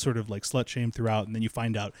who gets sort of like slut shamed throughout, and then you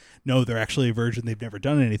find out, no, they're actually a virgin, they've never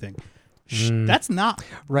done anything. That's not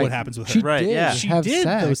what happens with her. She did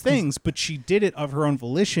those things, but she did it of her own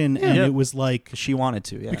volition, and it was like she wanted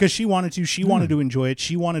to. Yeah. Because she wanted to. She wanted to enjoy it.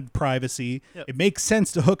 She wanted privacy. Yep. It makes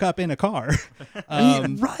sense to hook up in a car.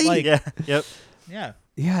 Right. Like, Yep. Yeah.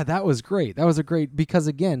 Yeah, that was great. That was a great, because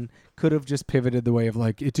again, could have just pivoted the way of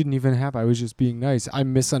like, it didn't even happen. I was just being nice. I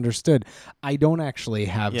misunderstood. I don't actually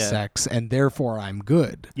have sex, and therefore I'm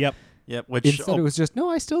good. Yep. Yep. Which instead it was just, no,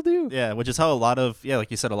 I still do. Yeah, which is how a lot of,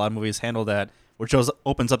 like you said, a lot of movies handle that, which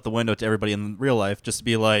opens up the window to everybody in real life just to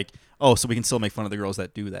be like, oh, so we can still make fun of the girls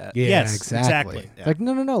that do that. Yeah, yes, exactly. Yeah. Like,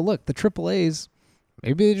 no. Look, the AAAs,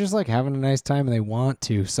 maybe they're just like having a nice time and they want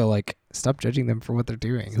to. So like, stop judging them for what they're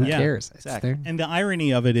doing. Who cares? Exactly. And the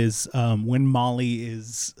irony of it is when Molly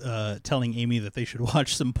is telling Amy that they should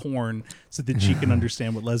watch some porn so that she can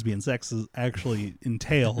understand what lesbian sex actually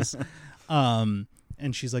entails.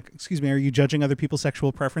 And she's like, excuse me, are you judging other people's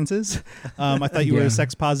sexual preferences? I thought you were a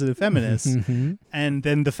sex-positive feminist. And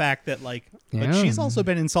then the fact that, like, but she's also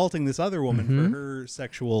been insulting this other woman for her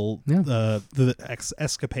sexual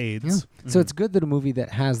escapades. Yeah. So it's good that a movie that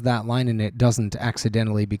has that line in it doesn't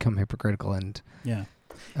accidentally become hypocritical. And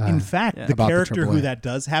in fact, the about character the who that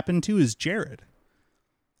does happen to is Jared.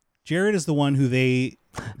 Jared is the one who they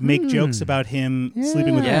make jokes about him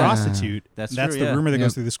sleeping with a Yeah. prostitute. That's That's true, the yeah. rumor that Yep.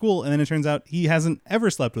 goes through the school, and then it turns out he hasn't ever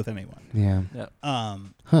slept with anyone. Yeah.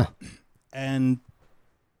 Yeah. And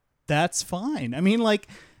that's fine. I mean, like,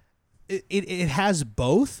 it has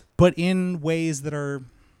both, but in ways that are,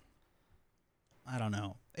 I don't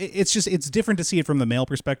know. It's different to see it from the male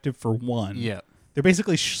perspective, for one. Yeah. They're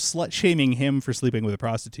basically slut-shaming him for sleeping with a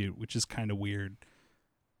prostitute, which is kind of weird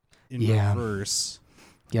in Yeah. reverse.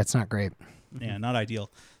 Yeah, it's not great. Yeah, not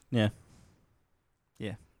ideal. Yeah.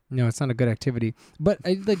 No, it's not a good activity. But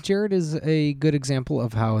like Jared is a good example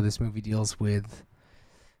of how this movie deals with.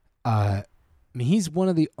 I mean, he's one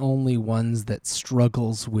of the only ones that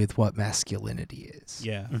struggles with what masculinity is.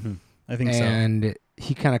 Yeah, Mm-hmm. I think so. And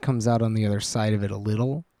he kind of comes out on the other side of it a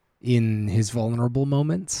little in his vulnerable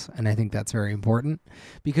moments, and I think that's very important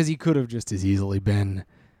because he could have just as easily been.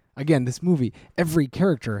 Again, this movie, every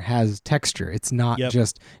character has texture. It's not Yep.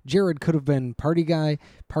 just Jared could have been party guy,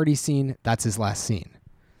 party scene. That's his last scene.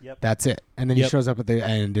 Yep. That's it. And then Yep. he shows up at the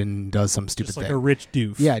end and does some stupid Just like thing. a rich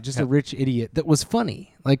doof. Yeah, just a rich idiot that was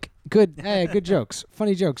funny. Like good jokes.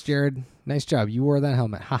 Funny jokes, Jared. Nice job. You wore that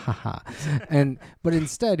helmet. Ha ha ha. But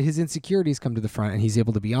instead his insecurities come to the front and he's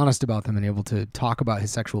able to be honest about them and able to talk about his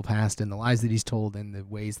sexual past and the lies that he's told and the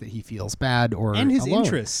ways that he feels bad or And his alone.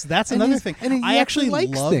 interests. That's And another his- thing. and he I actually actually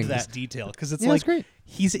likes love things. that detail because it's Yeah, like it's great.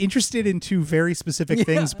 he's interested in two very specific Yeah.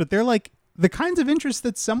 things, but they're like the kinds of interests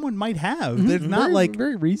that someone might have. They're not very, like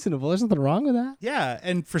very reasonable. There's nothing wrong with that. yeah,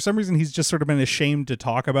 and for some reason he's just sort of been ashamed to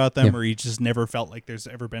talk about them, Yeah. or he just never felt like there's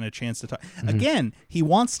ever been a chance to talk. Mm-hmm. Again, he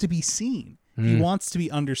wants to be seen. He wants to be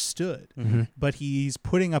understood, Mm-hmm. but he's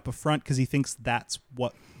putting up a front because he thinks that's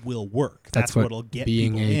what will work. That's what'll get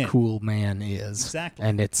being people a in. cool man is. Exactly.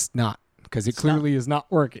 And it's not because it clearly is not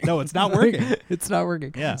working. No, it's not working. It's not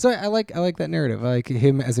working. Yeah. So I like that narrative. I like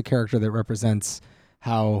him as a character that represents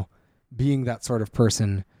how being that sort of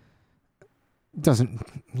person doesn't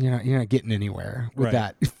you're not getting anywhere with Right.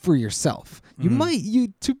 that for yourself. You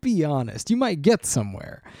to be honest, you might get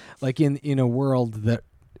somewhere. Like in a world that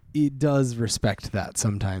it does respect that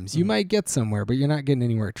sometimes. You might get somewhere, but you're not getting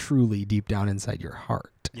anywhere truly deep down inside your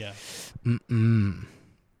heart. Yeah. Mm-mm.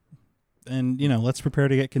 And let's prepare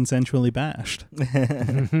to get consensually bashed.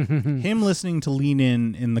 Him listening to Lean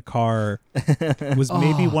In the car was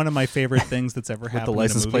maybe one of my favorite things that's ever With happened the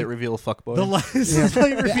license in a plate movie. reveal, fuckboy. The license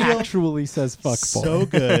plate It reveal actually says fuck boy. so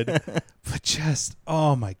good, but just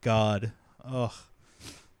oh my god,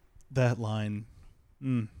 that line.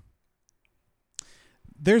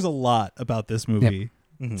 There's a lot about this movie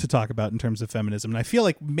to talk about in terms of feminism, and I feel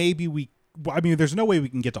like maybe there's no way we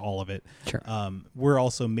can get to all of it. Sure. We're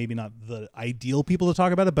also maybe not the ideal people to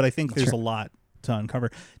talk about it, but I think there's Sure. a lot to uncover.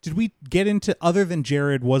 Did we get into, other than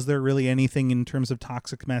Jared, was there really anything in terms of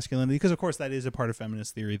toxic masculinity? Because of course that is a part of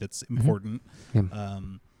feminist theory that's important. Yeah.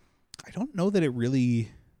 I don't know that it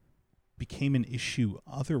really became an issue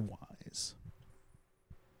otherwise.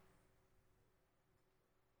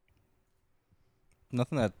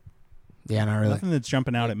 Nothing that. Yeah, not really. Nothing that's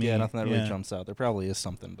jumping out at me. Yeah, nothing that really jumps out. There probably is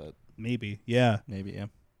something, but Maybe, yeah, maybe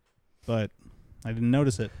but I didn't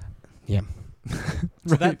notice it. Yeah.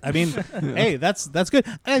 So that, I mean, hey, that's good.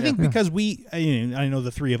 And I think because I know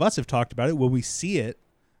the three of us have talked about it. When we see it,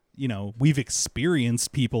 we've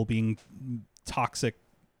experienced people being toxic,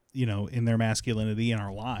 in their masculinity in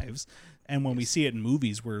our lives. And when we see it in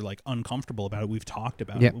movies, we're like uncomfortable about it. We've talked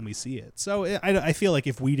about it when we see it. So I feel like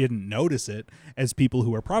if we didn't notice it as people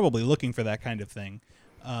who are probably looking for that kind of thing,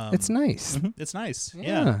 It's nice. it's nice.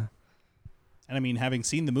 Yeah. And I mean, having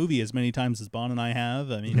seen the movie as many times as Bon and I have,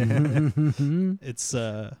 I mean, it's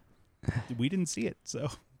we didn't see it, so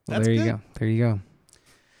Well, that's there good. you go. There you go.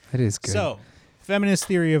 That is good. So, feminist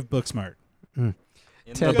theory of Booksmart. in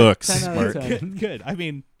Ten- the books. 10 out of Smart. 10. Good. I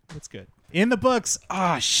mean, it's good. In the books.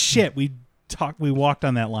 Ah, shit. We walked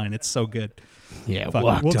on that line. It's so good. yeah, Fuck it.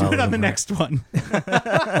 walked We'll do all it on the over next one.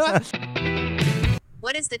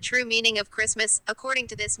 What is the true meaning of Christmas according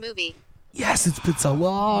to this movie? Yes, it's been so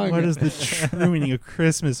long. What is the true meaning of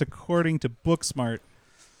Christmas according to Booksmart?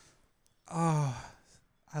 Oh,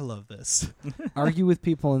 I love this. Argue with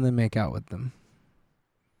people and then make out with them.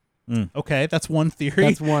 Okay, that's one theory.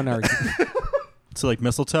 That's one argument. So like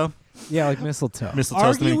mistletoe. Yeah, like mistletoe.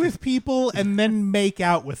 Mistletoe's the Argue main- with people and then make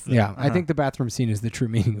out with them. Yeah, I think the bathroom scene is the true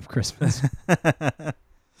meaning of Christmas.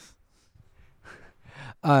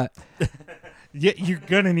 Yeah, you're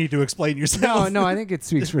gonna need to explain yourself. no, I think it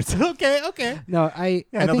speaks for itself. Okay. No, I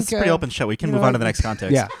Yeah, I no, think this is pretty open shut. We can you move know, on to the next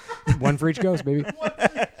context. Yeah, one for each ghost, baby.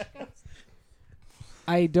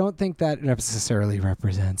 I don't think that necessarily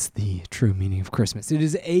represents the true meaning of Christmas. It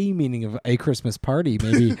is a meaning of a Christmas party,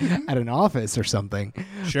 maybe at an office or something.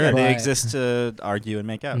 Sure. Yeah, they But- exist to argue and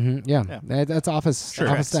make out. Yeah, Yeah. That's office Sure.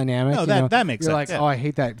 dynamic. No, you that- know? that makes You're sense, like, yeah. oh, I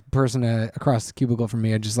hate that person across the cubicle from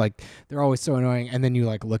me. I just like they're always so annoying. And then you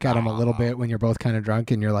like look at them a little bit when you're both kind of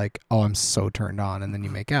drunk, and you're like, oh, I'm so turned on, and then you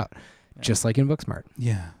make out, just like in Booksmart.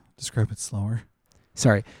 Yeah. Describe it slower.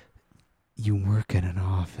 Sorry, you work in an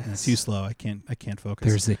office. It's too slow. I can't focus.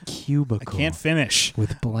 There's a I cubicle. can't finish.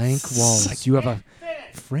 with blank walls. You have a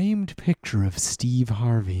framed picture of Steve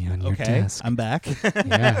Harvey on your Okay, desk. I'm back.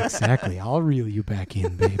 Yeah, exactly. I'll reel you back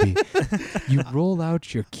in, baby. You roll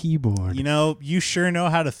out your keyboard. You know, you sure know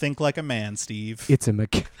how to think like a man, Steve. It's a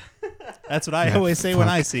That's what I Yeah, always say when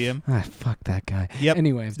fuck. I see him. fuck that guy. Yep.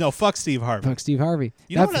 Anyway, No, fuck Steve Harvey. fuck Steve Harvey.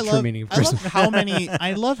 You know That's what the I true love? meaning of I love Christmas. how many.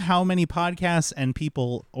 I love how many podcasts and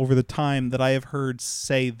people over the time that I have heard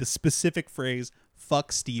say the specific phrase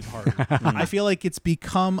 "fuck Steve Harvey." I feel like it's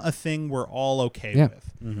become a thing we're all okay Yeah.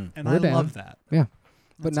 with, and We're I down. love that. Yeah,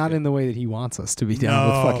 but That's not good. in the way that he wants us to be down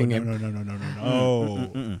with fucking him.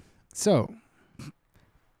 No. So,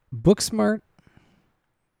 Booksmart.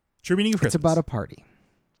 True meaning of Christmas. It's about a party.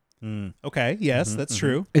 Mm. Okay. Yes, that's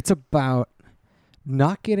true. It's about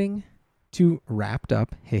not getting too wrapped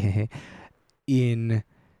up in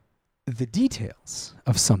the details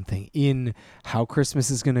of something, in how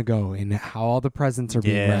Christmas is going to go, in how all the presents are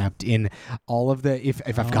being Yeah. wrapped, in all of the if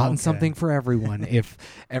I've gotten Okay. something for everyone, if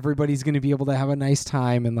everybody's going to be able to have a nice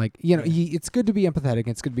time, and like it's good to be empathetic,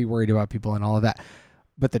 it's good to be worried about people and all of that.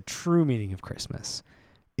 But the true meaning of Christmas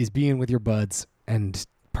is being with your buds and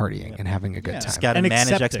partying and having a good Yeah. time. Just got to And manage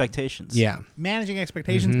accepting. expectations. Yeah. Managing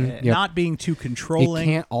expectations, Mhm. Yep. not being too It controlling.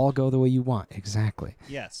 can't all go the way you want. Exactly.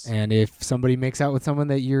 Yes. And if somebody makes out with someone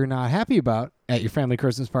that you're not happy about at your family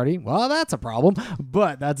Christmas party, well, that's a problem.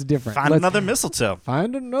 But that's different. Find Let's another mistletoe.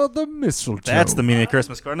 find another mistletoe. That's the meaning of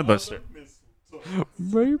Christmas, according to Buster.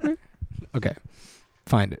 baby. Okay,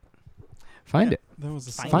 find it. Find it. That was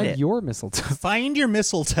a Find it. your mistletoe. Find your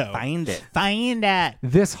mistletoe. Find it. Find it.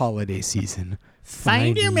 This holiday season,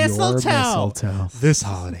 Find your mistletoe. mistletoe. This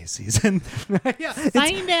holiday season.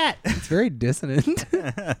 Find it. It's very dissonant.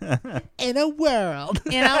 In a world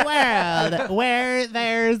where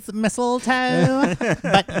there's mistletoe,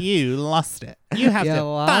 but you lost it. You have You to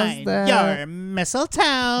lost find that. your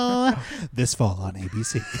mistletoe. This fall on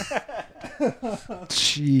ABC.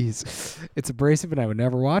 Jeez, it's abrasive, and I would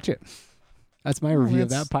never watch it. That's my review of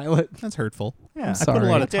that's- that pilot. That's hurtful. Yeah. I put a lot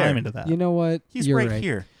sorry. of time into that. You know what? He's You're right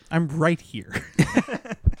here. I'm right here.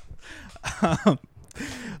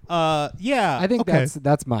 Yeah. I think okay.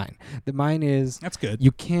 that's mine. The mine is That's good.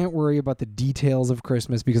 you can't worry about the details of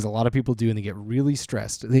Christmas because a lot of people do and they get really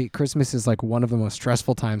stressed. Christmas is like one of the most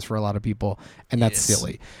stressful times for a lot of people, and that's Yes.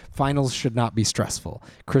 silly. Finals should not be stressful.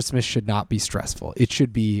 Christmas should not be stressful. It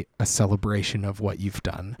should be a celebration of what you've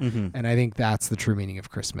done. Mm-hmm. And I think that's the true meaning of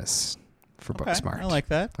Christmas for Okay, Booksmart. I like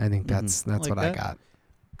that. I think that's like what that. I got.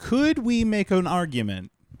 Could we make an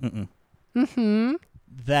argument Mm-mm.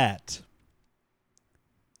 that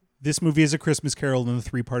this movie is a Christmas Carol and the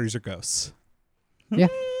three parties are ghosts? Yeah.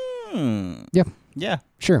 Hmm. Yep. Yeah.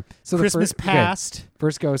 Sure. So the Christmas first, okay, past,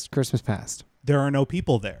 first ghost, Christmas past. there are no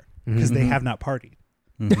people there because they Mhm. have not partied.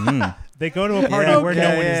 Mhm. They go to a party where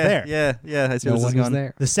no one is there. Yeah, yeah. I see No where this one is is going.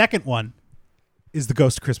 there. The second one is the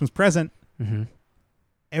ghost Christmas present. Mm-hmm.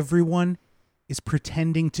 Everyone is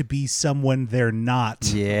pretending to be someone they're not.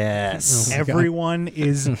 Yes. Oh my God. Everyone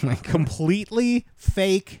is Oh my God. completely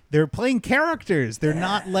fake. They're playing characters. They're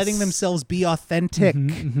not letting themselves be authentic.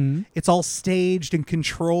 Mm-hmm. It's all staged and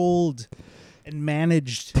controlled and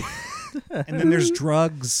managed. And then there's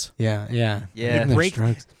drugs. Yeah, yeah. Yeah. There's Break-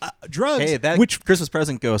 drugs. Drugs. Hey, that which Christmas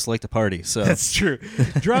present ghost like to party, so that's true.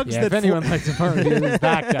 Drugs Yeah, that if anyone likes to party, it's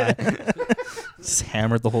that guy. just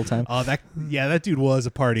hammered the whole time. Oh, that dude was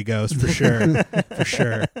a party ghost for sure. For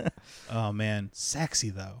sure. Oh man, sexy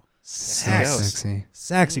though. Sexy.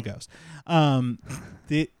 Sexy ghost.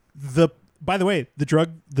 The by the way, the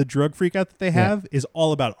drug freak out that they have is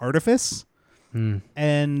all about artifice Mm.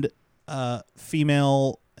 and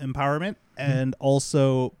female empowerment and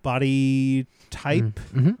also body type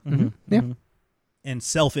Mm-hmm. Mm-hmm. Yeah. and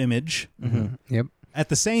self-image Mm-hmm. Yep. at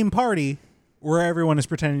the same party where everyone is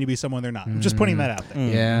pretending to be someone they're not. I'm just putting that out there.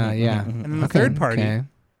 Yeah, yeah. And then the third party, Okay.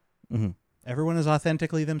 Mm-hmm. everyone is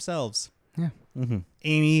authentically themselves. Mm-hmm.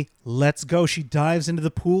 Amy, let's go. She dives into the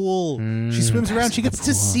pool. She swims around. She gets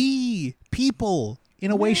to see people in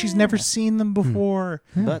a way she's never seen them before.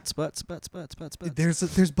 Butts.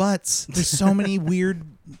 There's butts. There's so many weird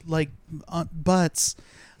like butts.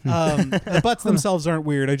 The butts themselves aren't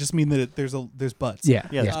weird. I just mean that there's butts. Yeah,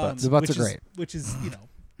 Yeah, there's butts. The butts which are is- great. Which is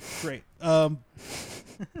great.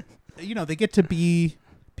 They get to be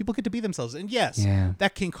people get to be themselves, and yes, Yeah.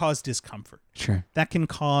 that can cause discomfort. Sure. That can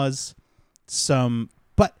cause some,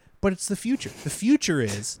 but it's the future. The future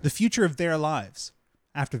is the future of their lives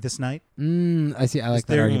after this night. I see. I like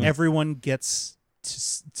that There, argument. everyone gets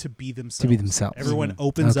to be themselves. To be themselves. Everyone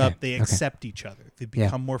opens Okay, up. They okay. accept each other. They Yeah.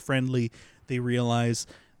 become more friendly. They realize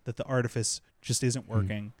that the artifice just isn't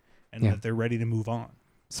working, and Yeah. that they're ready to move on.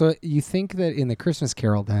 So you think that in the Christmas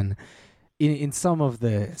Carol, then, in some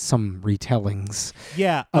retellings,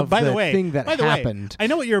 Yeah. Of by the the way, thing that by the way, happened. I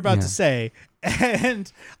know what you're about Yeah. to say,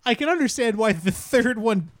 and I can understand why the third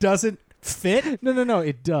one doesn't fit. no,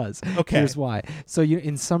 it does. Okay. Here's why. So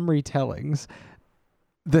in some retellings,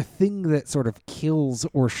 the thing that sort of kills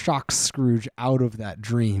or shocks Scrooge out of that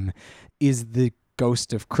dream is the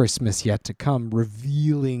ghost of Christmas yet to come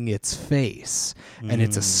revealing its face, and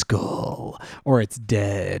it's a skull, or it's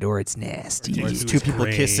dead, or it's nasty. Or It's it's two people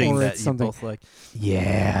great. kissing Or that it's you something- both like.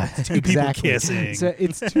 Yeah, Two people exactly. kissing. So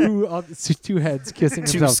it's two heads kissing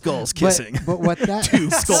Two themselves. skulls But- kissing. But what that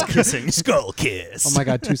Skull kissing. Skull kiss. Oh my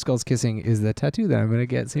god, two skulls kissing is the tattoo that I'm gonna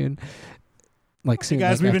get soon. Like soon, You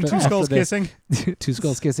guys, like we've been after- two skulls after this. kissing. Two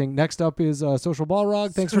skulls kissing. Next up is Social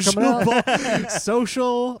Balrog. Thanks for coming out.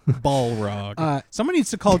 Social Balrog. Someone needs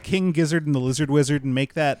to call King Gizzard and the Lizard Wizard and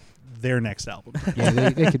make that their next album. Yeah,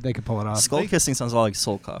 they could pull it off. Skull kissing sounds a lot like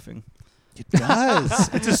soul coughing. It does.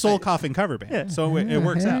 It's a soul coughing cover band, so it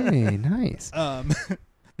works out. Hey, nice.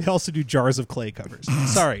 They also do Jars of Clay covers.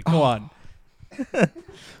 Sorry, go on.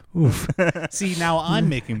 Oof. See, now I'm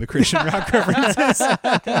making the Christian rock references.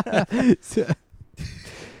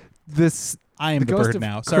 This I am the ghost bird of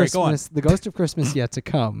now. Sorry, go on. Christmas, the ghost of Christmas yet to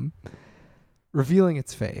come, revealing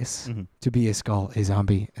its face Mhm. to be a skull, a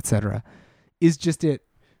zombie, etc., is just it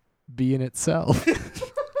being itself.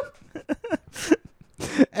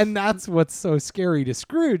 And that's what's so scary to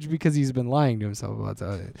Scrooge because he's been lying to himself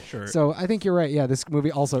about it. Sure. So I think you're right. Yeah, this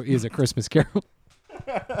movie also is a Christmas Carol.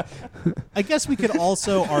 I guess we could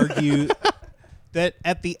also argue that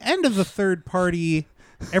at the end of the third party,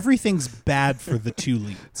 everything's bad for the two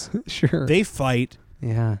leads. Sure. They fight.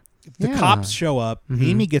 Yeah. The Yeah. cops show up. Mhm.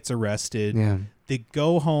 Amy gets arrested. Yeah. They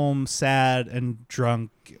go home sad and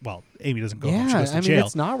drunk. Well, Amy doesn't go home. She Yeah. goes to I mean, jail.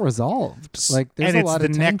 it's not resolved. Like, there's and a it's lot the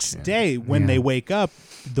of next tension. day when Yeah. they wake up,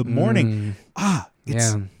 the morning.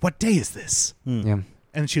 It's Yeah. what day is this? Yeah.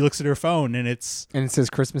 And she looks at her phone and it's And it says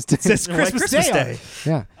Christmas Day. it says Christmas, Christmas Day. on Day. it.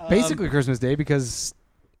 Yeah. Basically Christmas Day because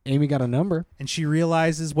Amy got a number. And she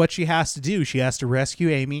realizes what she has to do. She has to rescue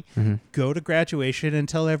Amy, Mm-hmm. go to graduation, and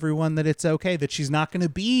tell everyone that it's okay, that she's not going to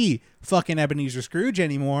be fucking Ebenezer Scrooge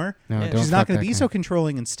anymore. No, Yeah. don't She's not fuck going to that be guy. so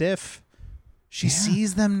controlling and stiff. She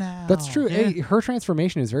sees them now. That's true. Yeah. Hey, her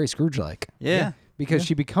transformation is very Scrooge-like Yeah. because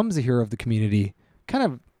she becomes a hero of the community, kind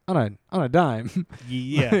of on a dime.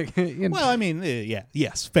 Yeah. You know. Well, I mean,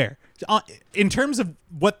 yes, fair. In terms of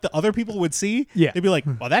what the other people would see, Yeah. they'd be like,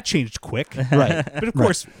 well, that changed quick. Right. But of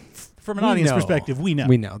course, from an We audience know. perspective, we know.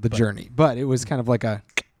 We know the journey, but it was kind of like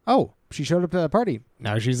she showed up at that party.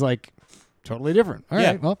 Now she's like totally different. All right,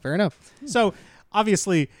 Yeah. well, fair enough. So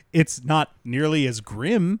obviously, it's not nearly as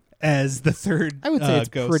grim as the third. I would say it's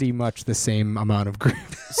ghost. pretty much the same amount of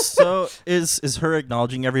grief. So is her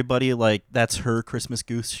acknowledging everybody like that's her Christmas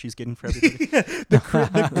goose she's getting for everybody?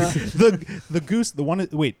 the goose. The one.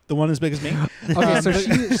 Wait, the one as big as me. Okay,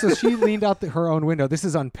 so she leaned out her own window. This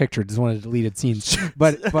is unpictured. This is one of the deleted scenes.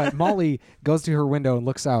 But Molly goes to her window and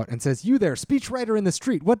looks out and says, "You there, speechwriter in the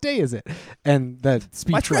street? What day is it?" And the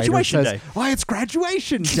speechwriter graduation says, day. "Why, it's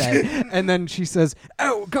graduation day." And then she says,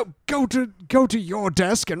 "Oh, go to your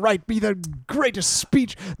desk and write me the greatest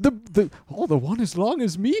speech. The one as long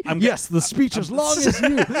as me. Yes, the speech as long as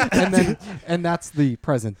you." And that's the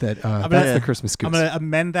present that that's the Christmas goose. I'm gonna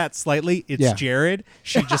amend that slightly. It's Yeah. Jared.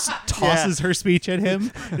 She just tosses her speech at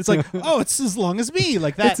him. It's like, oh, it's as long as me,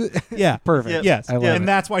 like that. Yeah, Perfect. Yeah. Yes, I love and it.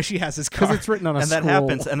 that's why she has his Because car. it's written on a And that scroll.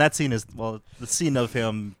 happens, and that scene is the scene of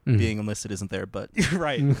him being enlisted isn't there, but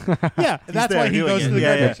right. Yeah, that's why there he doing goes it. to the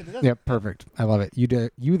Yeah, yeah. graduation. Yeah, perfect. I love it.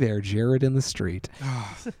 You there, Jared in the street.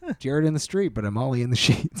 Jared in the street, but I'm Molly in the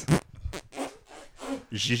sheets.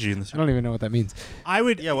 Gigi in the I don't even know what that means. I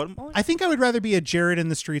would. Yeah, what? I think I would rather be a Jared in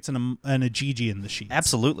the streets and a Gigi in the sheets.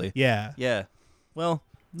 Absolutely. Yeah. Yeah. Well,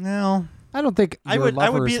 No. I don't think I your would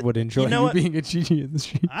lovers be- would enjoy you know you what? being a Gigi in the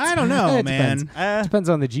streets. I don't know, It man. Depends. Depends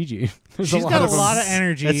on the Gigi. There's She's got a of lot them. of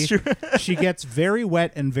energy. That's true. She gets very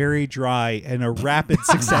wet and very dry in a rapid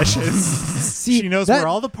succession. See, she knows that- where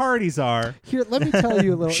all the parties are. Here, let me tell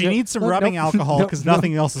you a little. She no, needs some no, rubbing no, alcohol no, because no,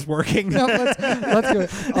 nothing else is working. No, let's go.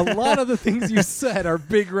 A lot of the things you said are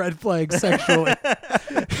big red flags sexually.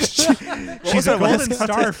 She's a golden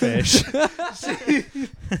starfish.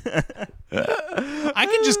 I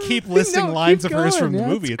can just keep listing No, lines keep of hers going. from the Yeah,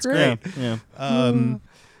 movie. it's It's great. Yeah.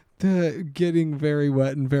 The getting very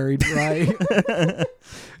wet and very dry.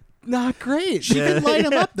 Not great. She can light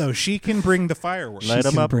them up though. She can bring the fireworks. Light She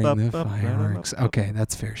 'em can up, bring up, the up, light 'em fireworks. up, up. Okay,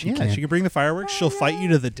 that's fair. She Yeah, can. she can bring the fireworks. She'll fight you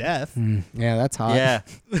to the death. Yeah, that's hot. Yeah.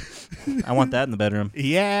 I want that in the bedroom.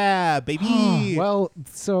 Yeah, baby. Well,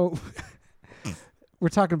 so we're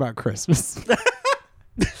talking about Christmas.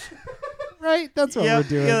 Right? That's what we're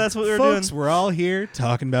doing. Yeah, that's what we're Folks, doing. we're all here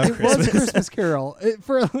talking about It was Christmas. Christmas Carol.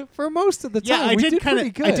 For most of the time. Yeah, I we did pretty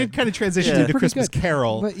good. I did kind of transition Yeah. into Pretty Christmas good.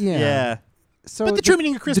 Carol. But yeah. Yeah. So But the true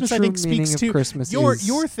meaning of Christmas, I true think, speaks meaning of to Christmas your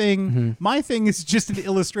is- thing. Mhm. My thing is just an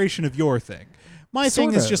illustration of your thing. My thing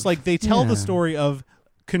Sort is of. just like they tell the Yeah. story of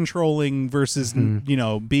controlling versus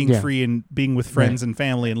Mhm. being Yeah. free and being with friends Right. and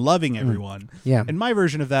family and loving everyone. Yeah. And my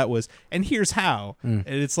version of that was, and here's how. Mm.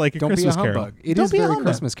 And it's like a Don't Christmas be a Carol. humbug. It Don't is be a very humbug.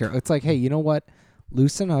 Christmas Carol. It's like, hey, you know what?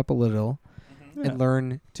 Loosen up a little and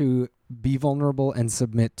learn to be vulnerable and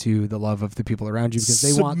submit to the love of the people around you because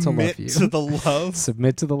they want to love Submit you. to the love.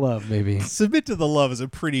 Submit to the love, maybe. Submit to the love is a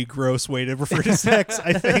pretty gross way to refer to sex,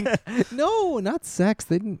 I think. No, not sex.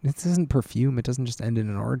 They didn't. It isn't perfume. It doesn't just end in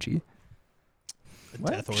an orgy.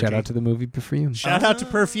 Death orgy. Shout out to the movie Perfume. Shout out to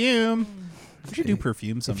Perfume. We should do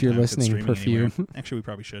Perfume sometime. you're if it's listening, streaming Perfume. anywhere. Actually, we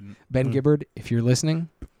probably shouldn't. Ben Gibbard, if you're listening,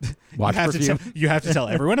 watch you have Perfume. you have to tell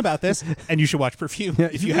everyone about this, and you should watch Perfume Yeah,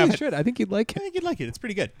 if you really haven't. should. I think you'd like I it. think you'd like it. It's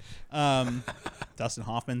pretty good. Dustin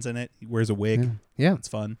Hoffman's in it. He wears a wig. Yeah, It's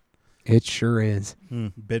fun. it sure is.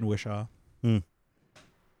 Ben Whishaw. Hmm.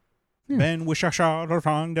 Yeah. Ben Whishaw, the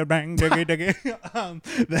song, the bang, diggy,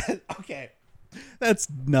 diggy. Okay. That's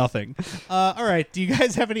nothing. All right. Do you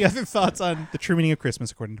guys have any other thoughts on the true meaning of Christmas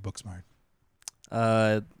according to Booksmart?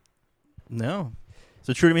 No.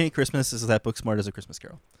 So true to me, Christmas is that Booksmart is a Christmas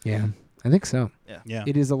Carol. Yeah, I think so. Yeah.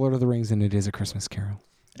 It is a Lord of the Rings and it is a Christmas Carol.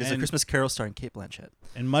 It's a And- Christmas Carol starring Kate Blanchett.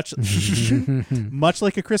 And much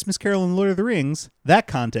like a Christmas Carol in Lord of the Rings, that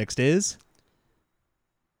context is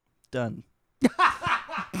Done.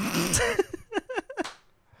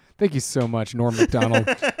 Thank you so much, Norm Macdonald.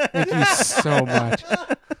 Thank you so much.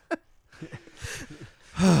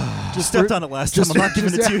 Just stepped on it last time. I'm not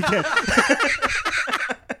giving it to you again.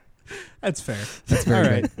 that's fair. That's very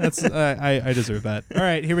All right. good. That's I deserve that. All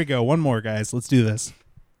right, here we go. One more, guys. Let's do this.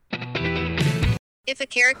 If a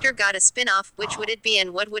character got a spin-off, which would it be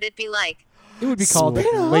and what would it be like? It would be called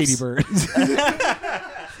Spin-offs? Lady Bird.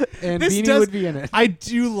 And This Beanie does- would be in it. I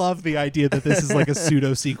do love the idea that this is like a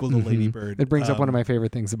pseudo sequel to Lady Bird. It brings up one of my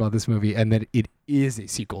favorite things about this movie, and that it is a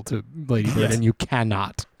sequel to Lady Bird, Yes. and you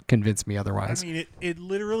cannot convince me I otherwise. mean, it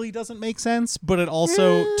literally doesn't make sense, but it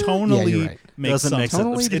also Yeah, tonally you're right. makes Doesn't some make sense.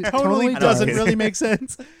 sense. Totally- It totally totally doesn't does. really make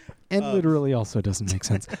sense. And literally also doesn't make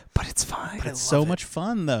sense, but it's fine. But it's so much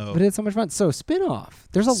fun, though. But it's so much fun. So spin-off.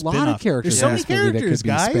 There's a lot Spin-off. of characters There's so in many this movie that characters, could be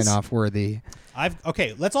guys. spin-off worthy.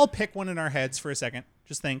 Okay, let's all pick one in our heads for a second.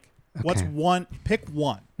 Just think. What's Okay. one? Pick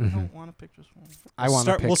one. I don't want to pick just one. I want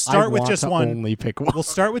start- to pick. we'll start I with want just to one. Only pick one. We'll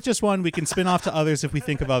start with just one. We can spin off to others if we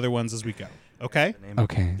think of other ones as we go. Okay?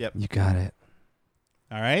 Okay. Yep. You got it.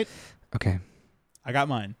 All right? Okay. I got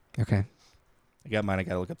mine. Okay. I got mine. I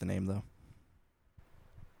got to look up the name, though.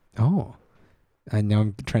 Oh. I know.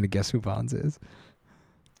 I'm trying to guess who Vaughn's is.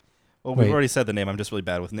 Well, Wait. we've already said the name. I'm just really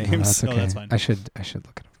bad with No, names. that's No, okay. that's fine. I should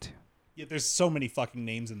look it up too. Yeah, there's so many fucking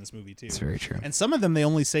names in this movie, too. It's very true. And some of them they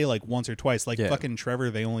only say like once or twice. Like Yeah. fucking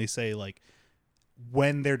Trevor, they only say like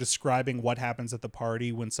when they're describing what happens at the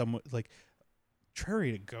party when someone like Trevor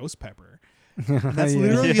ate a ghost pepper. And that's Yeah.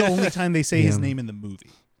 literally the only time they say his Yeah. name in the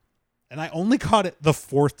movie. And I only caught it the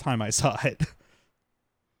fourth time I saw it.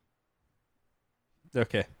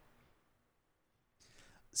 Okay.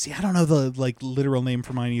 See, I don't know the like literal name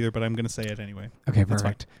for mine either, but I'm gonna say it anyway. Okay, That's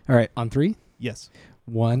perfect. All right, on 3. Yes.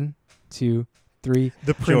 1, 2, 3.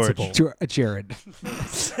 The principal. Jared.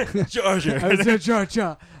 George. I said George.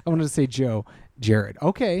 I wanted to say Joe. Jared.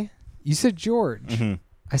 Okay. You said George. Mhm.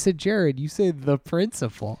 I said Jared. You said the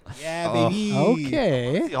principal. Yeah, Oh. baby.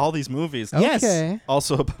 Okay. All these movies. Yes. Okay.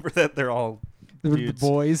 Also, that they're all The dudes.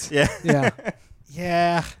 boys. Yeah. Yeah.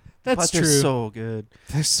 Yeah. That's but true. They're so good.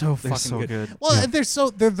 They're so They're fucking so good. good. Well,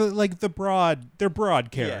 they're the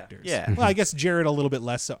broad characters. yeah. Well, I guess Jared a little bit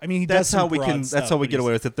less so. I mean, he does That's some how we broad can. stuff, That's how we but get he's-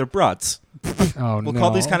 away with it. They're broads. Oh, We'll no.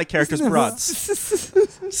 call these kind of characters broads.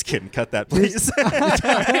 Just kidding. Cut that, please.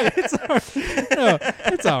 No,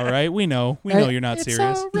 it's all right. We know you're not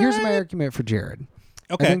serious. Here's my argument for Jared.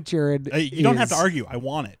 Okay. I think Jared. You don't have to is- argue. I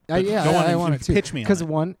want it. But yeah, go on I and want it too. pitch me on Because it.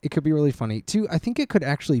 one, it could be really funny. Two, I think it could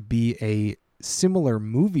actually be a similar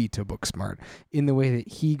movie to Booksmart in the way that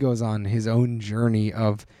he goes on his own journey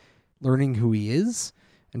of learning who he is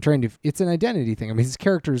and trying to. It's an identity thing. I mean, his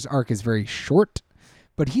character's arc is very short,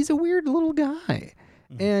 but he's a weird little guy,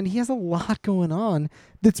 and he has a lot going on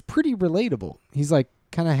that's pretty relatable. He's like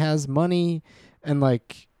kind of has money, and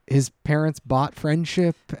like his parents bought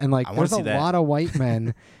friendship, and like I wanna there's a see that. lot of white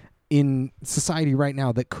men in society right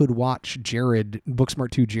now that could watch Jared,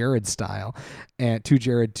 Booksmart 2 Jared style, and 2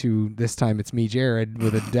 Jared 2, this time it's me Jared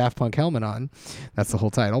with a Daft Punk helmet on. That's the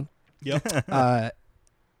whole title. Yep.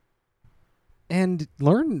 And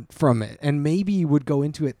learn from it, and maybe would go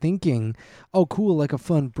into it thinking, oh cool, like a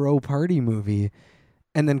fun bro party movie,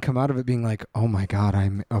 and then come out of it being like, oh my god,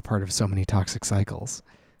 I'm a part of so many toxic cycles.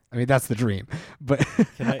 I mean, that's the dream, but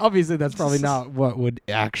obviously that's probably not what would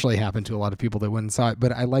actually happen to a lot of people that went and saw it.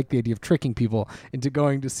 But I like the idea of tricking people into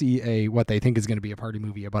going to see what they think is going to be a party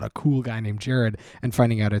movie about a cool guy named Jared, and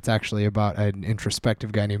finding out it's actually about an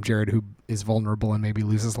introspective guy named Jared who is vulnerable and maybe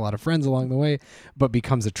loses a lot of friends along the way, but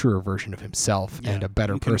becomes a truer version of himself and a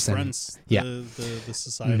better person. Confronts Yeah. the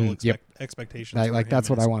societal Mhm. Yep. expectations. Like- for like him that's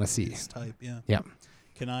and what I his- wanna see. his type. Yeah. Yeah.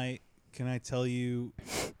 Can I tell you?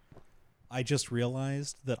 I just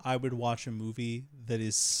realized that I would watch a movie that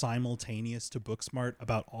is simultaneous to Booksmart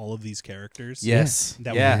about all of these characters. Yes.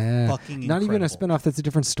 That Yeah. would be fucking Not even a incredible. spinoff that's a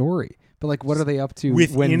different story, but like what are they up to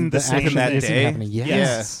Within when the the same action that isn't day? happening?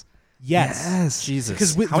 Yes. Yes. Jesus.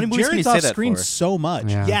 Because with How many movies can you Jared's say off that screen for? so much.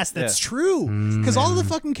 Yeah. Yes, that's Yeah. true. Because all of the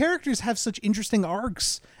fucking characters have such interesting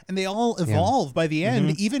arcs, and they all evolve by the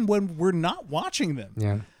end, even when we're not watching them.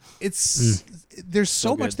 Yeah. It's there's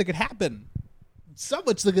so much good. that could happen. So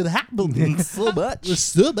much that could happen. So much. There's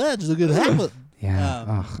so much that could happen. Yeah.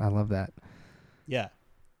 Um, I love that. Yeah,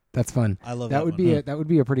 That's fun. I love that. that Would one. be that would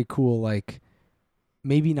be a pretty cool, like,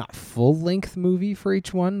 maybe not full length movie for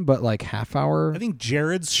each one, but like half hour. I think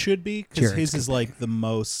Jared's should be because Jared's his could is like the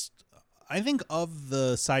most. I think of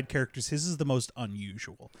the side characters, his is the most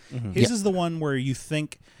unusual. His is the one where you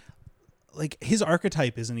think, like, his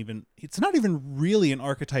archetype isn't even. It's not even really an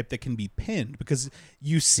archetype that can be pinned because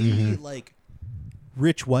you see like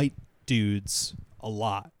rich white dudes a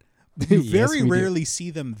lot. You Yes, very we do. rarely see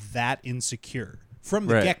them that insecure from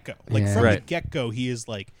the Right. get-go. Like Yeah. from the Right. get-go, he is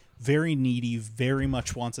like very needy, very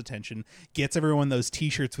much wants attention, gets everyone those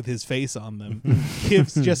t-shirts with his face on them,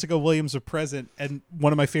 gives Jessica Williams a present, and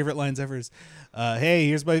one of my favorite lines ever is, hey,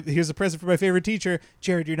 here's a present for my favorite teacher.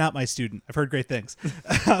 Jared, you're not my student. I've heard great things.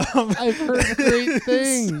 I've heard great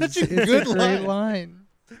things. Such a It's good a great line.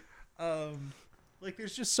 Like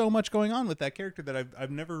there's just so much going on with that character that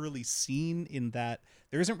I've never really seen in that.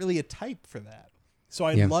 There isn't really a type for that. So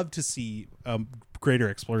I'd Yeah. love to see greater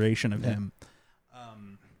exploration of him.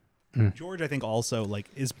 George, I think also like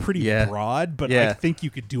is pretty Yeah. broad, but I Yeah. think you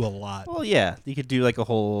could do a lot. Well, yeah, you could do like a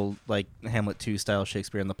whole like Hamlet 2 style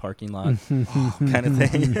Shakespeare in the parking lot kind of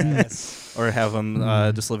thing, Yes. or have him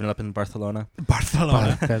just living up in Barcelona.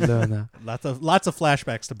 Barcelona. Barcelona. lots of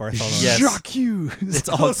flashbacks to Barcelona. Yes. Jacques Hughes. It's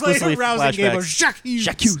all exclusively rousing game of flashbacks. Jacques Hughes.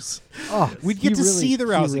 Jacques Hughes. Oh, We'd he get to see the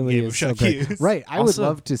he rousing game of is so Jacques great. Hughes. Right. I would Also-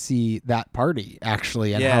 love to see that party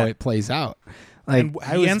actually and Yeah. how it plays out. Like And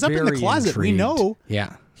I he was ends up in the very closet. We intrigued. know.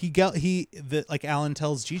 Yeah. Like Alan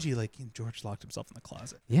tells Gigi, like George locked himself in the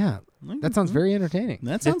closet. Yeah. That sounds very entertaining.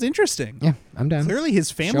 That sounds interesting. Yeah, I'm down. Clearly, his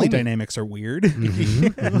Show family me. dynamics are weird.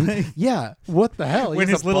 Mm-hmm. Yeah. What the hell? When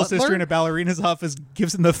He's his a little butler? sister in a ballerina's office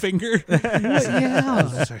gives him the finger.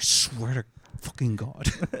 Yeah. I swear to fucking God.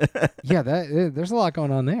 Yeah, there's a lot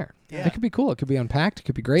going on there. Yeah. It could be cool. It could be unpacked. It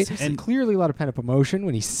could be great. And- And clearly a lot of pent up emotion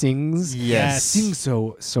when he sings. Yes. Sings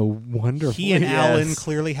so wonderfully. He and Alan Yes.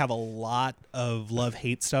 clearly have a lot of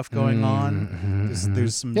love-hate stuff going on.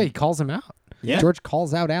 There's some Yeah, he calls him out. Yeah. George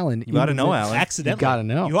calls out Alan. You oughta in know the- Alan. accidentally. You gotta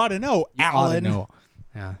know. You ought to know, You oughta Alan. know.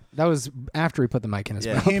 Yeah, that was after he put the mic in his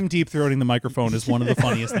Yeah. mouth. Him deep-throating the microphone is one of the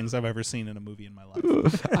funniest things I've ever seen in a movie in my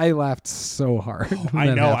life. I laughed so hard. when I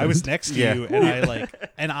that know. I happened. was next to Yeah. you,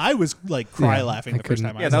 and I was like cry Yeah, laughing I the first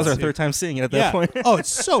couldn't- time. Yeah, I that was saw our it. third time seeing it at that Yeah. point. Oh, it's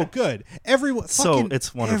so good. Everyone, So, fucking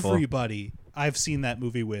it's wonderful. Everybody I've seen that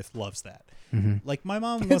movie with loves that. Like my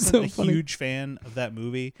mom It's wasn't so a funny. huge fan of that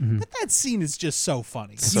movie, but that scene is just so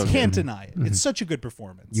funny. So You can't deny it. It's such a good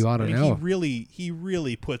performance. You ought to And know. He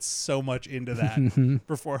really puts so much into that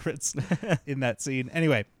performance in that scene.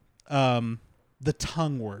 Anyway, the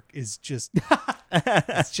tongue work is just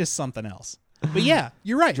it's just something else. But yeah,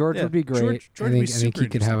 you're right. George Yeah. would be great. George I would be think he super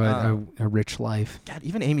could have a rich life. God,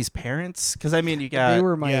 even Amy's parents, because I mean, you got They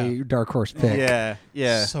were my yeah. dark horse pick.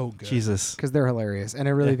 yeah, So good. Jesus, Because they're hilarious, and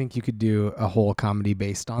I really think you could do a whole comedy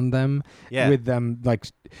based on them. Yeah. with them like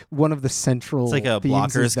one of the central It's like a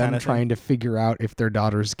themes is Blockers them kinda thing. trying to figure out if their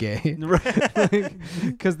daughter's gay.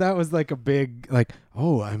 Because that was like a big like,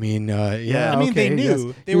 oh, I mean, yeah. I mean, okay, they knew.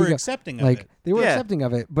 yes, They here were we go. accepting of like it. they were Yeah. accepting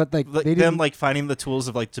of it, but like like they them didn't. like finding the tools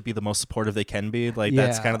of like to be the most supportive they can be. Like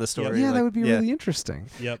that's Yeah. kind of the story. yeah, like, that would be really interesting.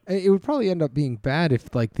 Yep. It would probably end up being bad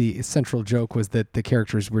if like the central joke was that the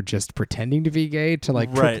characters were just pretending to be gay to like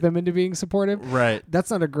trick Right. them into being supportive. right.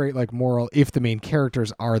 That's not a great like moral. If the main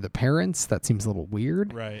characters are the parents, that seems a little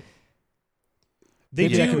weird. Right. They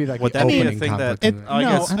Maybe that do. could be like Would the that be a opening thing that- conflict. It, of it. I no,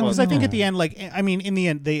 guess- because I think know. at the end, like, I mean, in the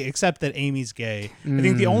end, they accept that Amy's gay. I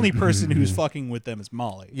think the only person who's fucking with them is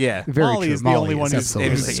Molly. Yeah. Very Molly true. is the only Molly one is who's,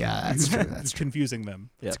 absolutely. who's, Yeah, that's true. That's who's true. confusing them.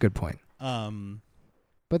 That's a good point. Um,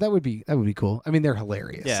 But that would be cool. I mean, they're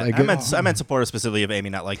hilarious. Yeah, Like, I meant supportive specifically of Amy,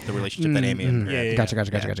 not like the relationship that Amy and Yeah, yeah, Gotcha.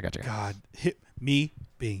 God, hit me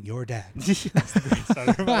being your dad.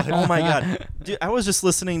 Oh my god, dude! I was just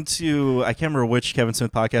listening to I can't remember which Kevin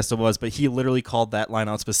Smith podcast it was, but he literally called that line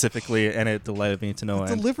out specifically, and it delighted me to no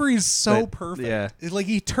end. Delivery is so But, perfect. yeah. It's like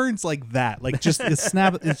he turns like that. Like just the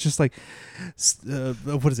snap. It's just like,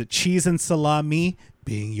 what is it? Cheese and salami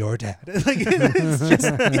being your dad. Like it's just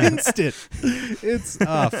instant. It's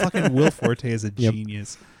fucking Will Forte is a Yep.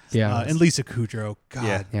 genius. Yeah. And Lisa Kudrow. God.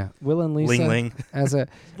 Yeah. Yeah. Will and Lisa Ling Ling as a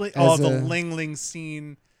Oh, as the a- Ling Ling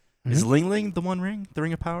scene. is Ling Ling the One Ring, the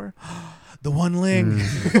Ring of Power, The one Ling.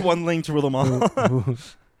 one Ling to rule them all.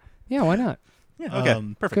 Yeah, why not? Yeah,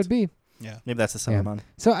 okay, perfect. Could be. Yeah. Maybe that's the side I'm on.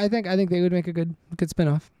 So I think they would make a good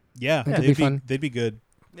spinoff. Yeah. That could They'd be fun. They'd be good.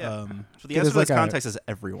 Yeah. So the It answer is to this like a- context is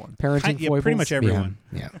everyone. Parenting Yeah, foibles. pretty much everyone.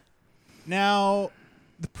 Yeah. Now,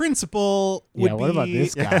 the principal would Yeah. be. What about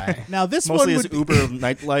this guy? Now, this Mostly one his would Uber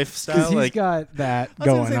nightlife Because style. he's Like got that I was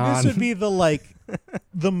gonna going say, on. This would be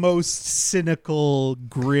the most cynical,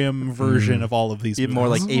 grim version of all of these. even more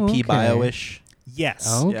like movies. AP okay. Bio-ish.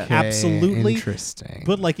 Yes, okay, absolutely. Interesting.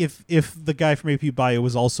 But like, if the guy from AP Bio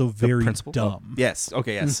was also The very principal. dumb, Yes.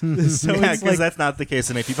 Okay. Yes. so yeah, it's because like that's not the case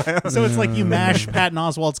in AP Bio. so it's like you mash Patton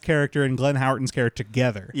Oswalt's character and Glenn Howerton's character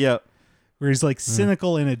together, yeah. where he's like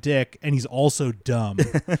cynical and a dick, and he's also dumb.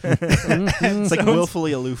 It's like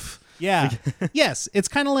willfully aloof. Yeah. Yes, it's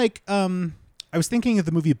kind of like I was thinking of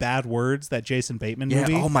the movie Bad Words, that Jason Bateman Yeah.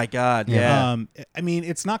 movie. Oh my God. Yeah. Yeah. I mean,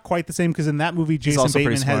 it's not quite the same because in that movie, Jason also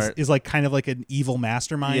pretty Bateman smart. is like kind of like an evil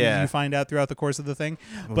mastermind. Yeah. You find out throughout the course of the thing,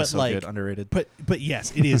 Movie's but so like, good, underrated. but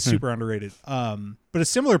yes, it is super underrated. But a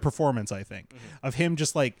similar performance, I think, of him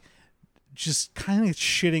just kind of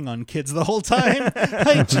shitting on kids the whole time.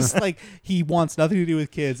 Like just like he wants nothing to do with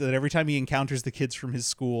kids, and every time he encounters the kids from his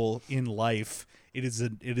school in life, it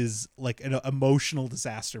is like an emotional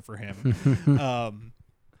disaster for him.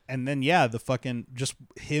 And then the fucking just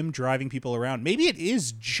him driving people around. Maybe it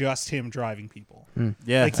is just him driving people.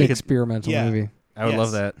 yeah. like It's an experimental yeah. movie. I would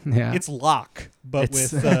love Yes. that. Yeah. It's Locke, but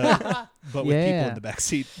It's- with people Yeah. in the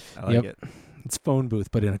backseat. I like Yep. it. It's phone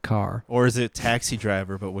booth, but in a car. Or is it Taxi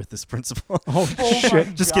Driver, but with this principal? Oh,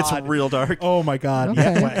 shit. Just gets real dark. Oh my god! Okay,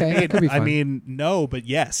 yeah, okay, that could be I fun. mean, no, but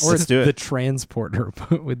yes. Or Let's it's do it. the transporter,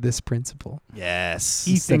 but with this principle. Yes.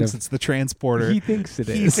 he instead thinks of- it's the transporter. He thinks it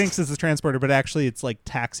is. He thinks it's the transporter, but actually, it's like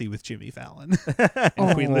Taxi with Jimmy Fallon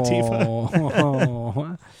and Queen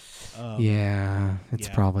Latifah. Oh. Yeah, it's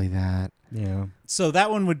yeah. probably that. Yeah. So that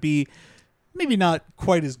one would be maybe not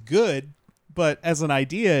quite as good, but as an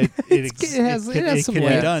idea, it has some can be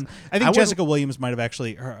legs. done. I think I would- Jessica Williams might have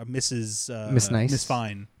actually, Miss Nice? Miss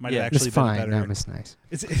Fine might Yeah. have actually Miss been Fine, better. not Miss Nice.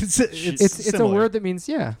 It's It's a similar. word that means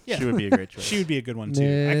yeah. Yeah. She would be a great choice. She would be a good one too.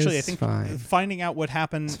 Miss Actually, I think Fine. finding out what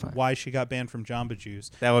happened, Fine. why she got banned from Jamba Juice,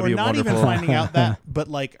 That would or be not even wonderful. finding out that, but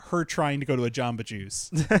like her trying to go to a Jamba Juice,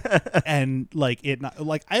 and like it not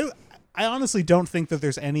like I honestly don't think that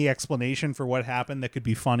there's any explanation for what happened that could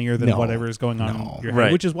be funnier than No. whatever is going on No. in your head,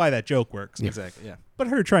 Right. which is why that joke works. Exactly. Yeah. But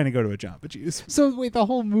her trying to go to a Jamba Juice. So wait, the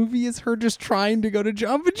whole movie is her just trying to go to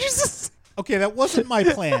Jamba Juice? Okay, that wasn't my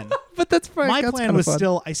plan. But that's fine. My That's plan kinda was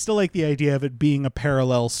fun. I still like the idea of it being a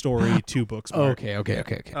parallel story to Booksmart.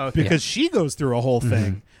 Okay. Because she goes through a whole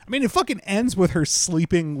thing. I mean, it fucking ends with her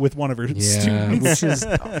sleeping with one of her Yeah, students. which is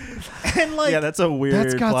And like, Yeah, that's a weird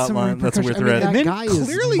that's got plot some line. That's a weird repercussions. thread. I mean, and that then guy is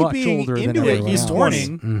clearly much being older than into it, everyone he's else.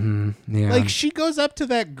 20. Yeah. Like she goes up to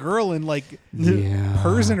that girl and like Yeah.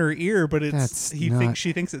 purrs in her ear, but it's That's he not- thinks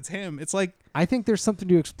she thinks it's him. It's like I think there's something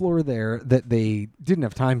to explore there that they didn't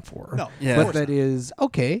have time for. No, Yeah. But that is,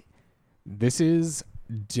 okay, this is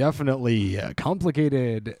definitely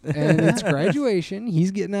complicated. And it's graduation.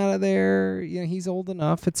 He's getting out of there. You know, he's old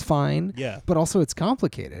enough. It's fine. Yeah. But also it's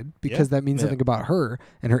complicated because that means Yeah. something about her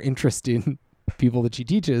and her interest in people that she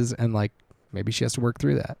teaches. And like, maybe she has to work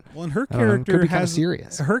through that. well, and her I don't know, it could character be kinda has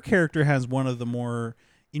serious. her character has one of the more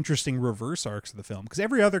interesting reverse arcs of the film because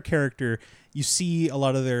every other character you see a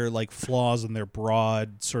lot of their like flaws and their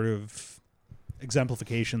broad sort of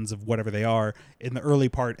exemplifications of whatever they are in the early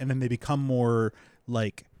part, and then they become more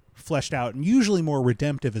like fleshed out and usually more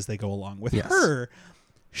redemptive as they go along. With Yes. her,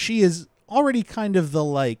 she is already kind of the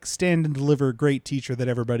like stand and deliver great teacher that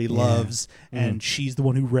everybody loves, and she's the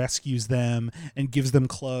one who rescues them and gives them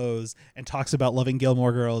clothes and talks about loving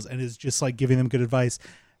Gilmore Girls and is just like giving them good advice.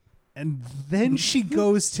 And then she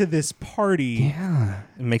goes to this party Yeah.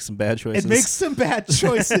 And make some bad choices. and makes some bad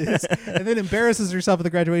choices and then embarrasses herself at the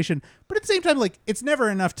graduation. But at the same time, like, it's never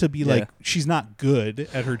enough to be like she's not good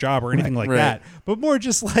at her job or anything like Right. that. But more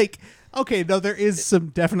just like, okay, no, there is some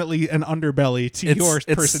definitely an underbelly to your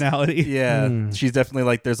personality. Yeah, she's definitely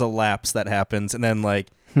like there's a lapse that happens, and then like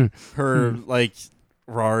her like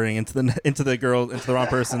roaring into the wrong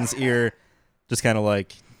person's ear, just kind of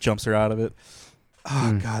like jumps her out of it.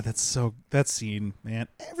 Oh God, that scene, man.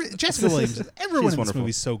 Jessica Williams, everyone in this wonderful.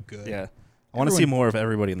 movie is so good. Yeah, I want to see more of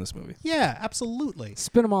everybody in this movie. Yeah, absolutely.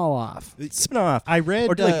 Spin them all off. Spin off. I read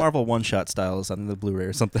or do like Marvel one-shot styles on the Blu-ray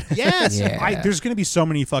or something. Yes, Yeah. there's going to be so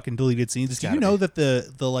many fucking deleted scenes. Do you gotta know be. that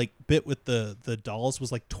the like bit with the dolls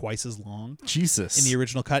was like twice as long Jesus. in the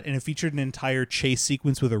original cut, and it featured an entire chase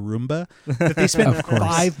sequence with a Roomba that they spent Of course.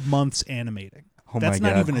 5 months animating. Oh That's my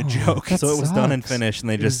not God. even a joke. that so it was done and sucks. finished, and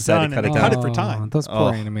they It was just decided done to cut and it cut down. it for time. Those poor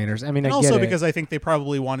Oh. animators. I mean, And I also get because it. I think they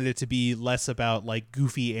probably wanted it to be less about like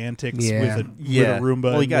goofy antics Yeah. with a Roomba,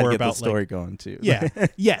 Well, you and gotta more get about the story like going too. yeah,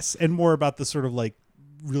 yes, and more about the sort of like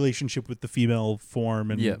relationship with the female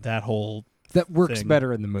form and Yeah. that whole that works thing.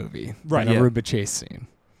 better in the movie. Right, Than yeah. a Roomba chase scene.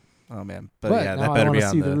 Oh man, but, But yeah, now that I better want be to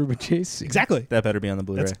on see the. the Roomba chase scene. exactly. That better be on the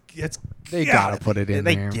Blu-ray. That's They got gotta put it in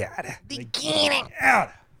they there. got it.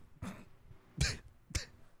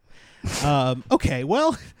 okay,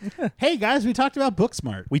 well, hey guys, we talked about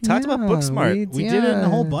Booksmart. We talked about Yeah, Booksmart. We did it in a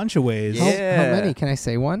whole bunch of ways. How Yeah. many? Can I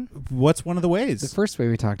say one? What's one of the The ways? first way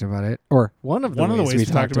we talked about it, or one of the ways we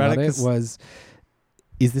talked about it, 'cause- was,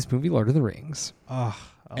 is this movie Lord of the Rings? Oh,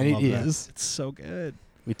 I And it love that. is. It's so good.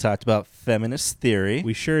 We talked about feminist theory.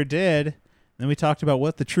 We sure did. Then we talked about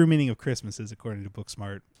what the true meaning of Christmas is according to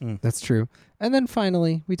Booksmart. That's true. And then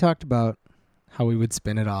finally, we talked about how we would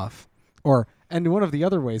spin it off. And one of the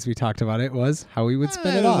other ways we talked about it was how we would spin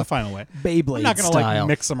it There's a off. final way. Beyblade I'm not gonna style. like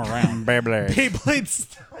mix them around. Beyblade. Beyblade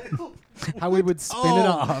style. How we would spin it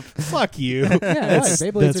off. Fuck you. Yeah, that's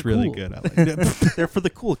Beyblades that's are really cool. good. I like it. They're for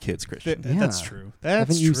the cool kids, Christian. That's Yeah. true. That's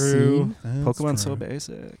Haven't you true. seen That's Pokemon's true. so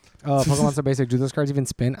basic, Pokemon's so basic. Do those cards even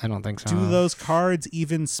spin? I don't think so. Do those cards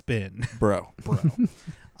even spin? bro.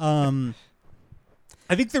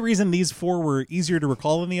 I think the reason these 4 were easier to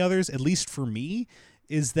recall than the others, at least for me,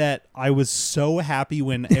 is that I was so happy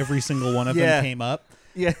when every single one of Yeah. them came up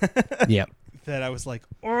Yeah. Yep. that I was like,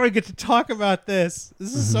 oh, I get to talk about this.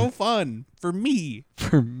 This is so fun for me.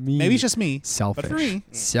 For me. Maybe it's just me. selfish. But for me.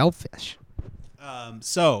 Selfish.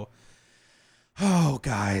 Oh,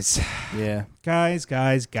 guys. Yeah. Guys.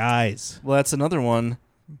 Well, that's another one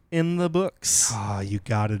in the books. Oh, you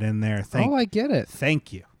got it in there. Oh, I get it.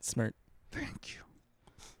 Thank you. Smart. Thank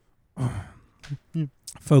you.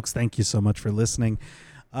 Folks, thank you so much for listening.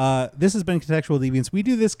 This has been Contextual Deviance. We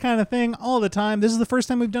do this kind of thing all the time. This is the first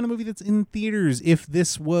time we've done a movie that's in theaters. If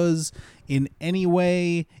this was in any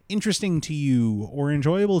way interesting to you or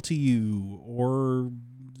enjoyable to you or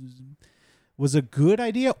was a good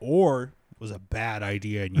idea or was a bad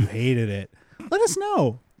idea and you hated it, let us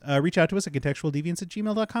know. Reach out to us at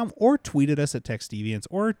contextualdeviance@gmail.com or tweet at us at textdeviance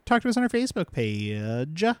or talk to us on our Facebook page,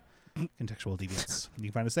 Contextual Deviance. You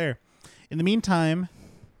can find us there. In the meantime,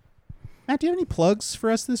 Matt, do you have any plugs for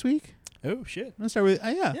us this week? Oh shit. I'm gonna start with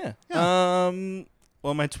yeah.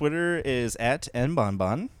 Well, my Twitter is at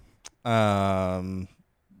nbonbon.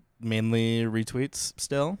 Mainly retweets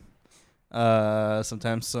still.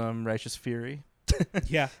 Sometimes some righteous fury.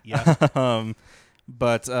 yeah.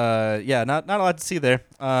 But yeah, not a lot to see there.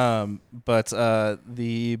 But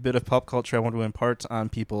the bit of pop culture I want to impart on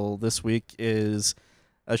people this week is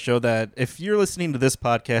a show that if you're listening to this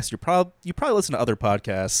podcast, you probably listen to other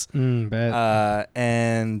podcasts. Bet.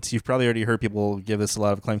 And you've probably already heard people give this a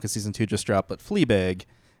lot of acclaim because season 2 just dropped. But Fleabag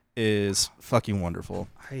is fucking wonderful.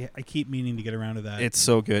 I keep meaning to get around to that. It's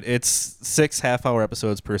so good. It's 6 half-hour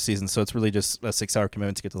episodes per season, so it's really just a 6-hour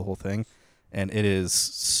commitment to get to the whole thing. And it is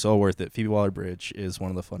so worth it. Phoebe Waller-Bridge is one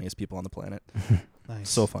of the funniest people on the planet. Nice.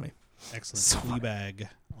 So funny. Excellent. So Fleabag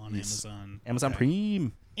on Yes. Amazon. Amazon Okay.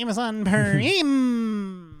 Prime. Amazon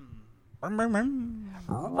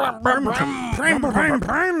Prime.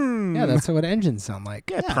 Prime. Yeah, that's what engines sound like.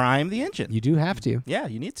 Yeah, Prime the engine. You do have to. Yeah,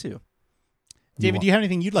 you need to. David, do you have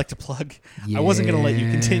anything you'd like to plug? I wasn't going to let you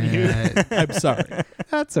continue. Yeah. I'm sorry.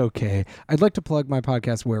 That's okay. I'd like to plug my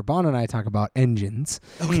podcast where Bon and I talk about engines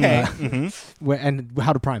Okay. and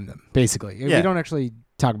how to prime them, basically. Yeah. We don't actually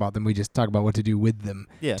talk about them. We just talk about what to do with them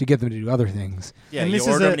Yeah. to get them to do other things. Yeah, And you this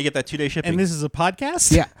is order them a- to get that 2-day shipping. And this is a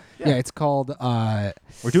podcast? Yeah. Yeah, it's called We're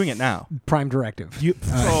doing it now. Prime Directive.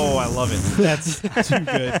 Oh, I love it. That's too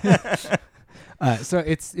good. So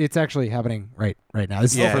it's actually happening right now.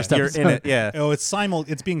 This is Yeah, the first you're episode. in it. Yeah. Oh, it's being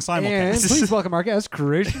And simulcast. please welcome our guest,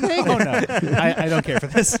 Christian Hagen. Oh, no. I don't care for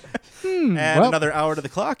this. And well, another hour to the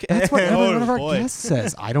clock. That's what every Oh, one of our boy. guests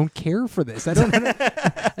says. I don't care for this. I don't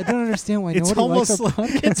understand why It's nobody almost likes our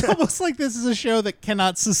like podcast. it's almost like this is a show that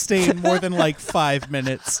cannot sustain more than like 5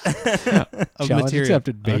 minutes of Challenge material.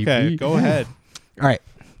 accepted, baby. Okay, go ahead. All right.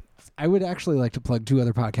 I would actually like to plug 2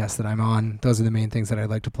 other podcasts that I'm on. Those are the main things that I'd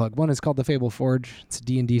like to plug. One is called The Fable Forge. It's a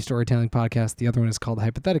D&D storytelling podcast. The other one is called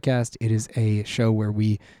Hypotheticast. It is a show where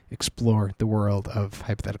we explore the world of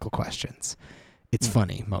hypothetical questions. It's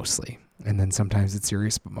funny, mostly. And then sometimes it's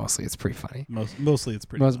serious, but mostly it's pretty funny. Mostly it's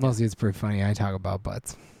pretty. Mostly it's pretty funny. I talk about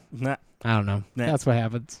butts. Nah. I don't know. Nah. That's what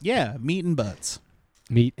happens. Yeah, meat and butts.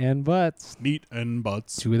 Meat and butts. Meat and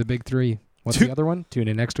butts. 2 of the big 3. What's Two- the other one? Tune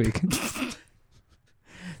in next week.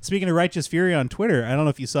 Speaking of Righteous Fury on Twitter, I don't know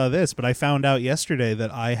if you saw this, but I found out yesterday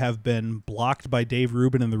that I have been blocked by Dave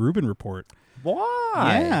Rubin and the Rubin Report.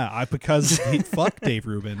 Why? Yeah, because fuck Dave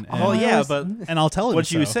Rubin. And, Oh yeah, but and I'll tell him.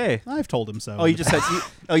 what'd you so. say? I've told him so. Oh, you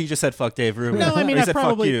just said fuck Dave Rubin. No, I mean, Or you I said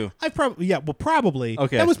probably, fuck you. probably.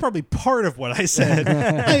 Okay. That was probably part of what I said.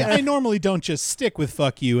 I normally don't just stick with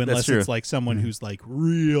fuck you unless true. it's like someone who's like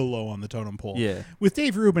real low on the totem pole. Yeah. With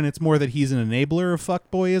Dave Rubin, it's more that he's an enabler of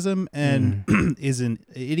fuckboyism and is an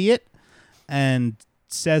idiot and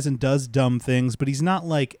says and does dumb things, but he's not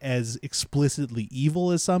like as explicitly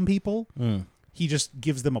evil as some people. He just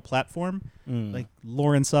gives them a platform. Like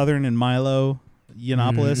Lauren Southern and Milo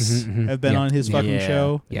Yiannopoulos have been Yep. on his fucking Yeah.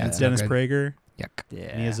 show. Yeah, with it's Dennis not good. Prager. Yuck. Yeah.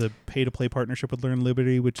 And he has a pay-to-play partnership with Learn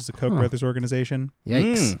Liberty, which is a Koch Huh. brothers organization.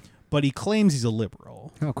 Yikes. But he claims he's a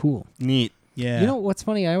liberal. Oh, cool. Neat. Yeah. You know what's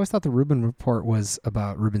funny? I always thought the Rubin Report was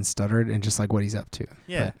about Ruben Studdard and just like what he's up to.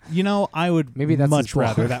 Yeah. You know, I would Maybe that's much his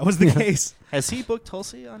blog. rather that was the case. Has he booked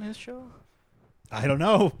Tulsi on his show? I don't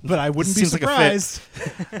know, but I wouldn't be Seems like a fit.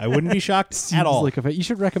 surprised. I wouldn't be shocked Seems at all. like you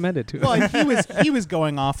should recommend it to him. Well, he was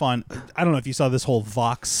going off on. I don't know if you saw this whole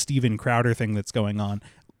Vox Steven Crowder thing that's going on.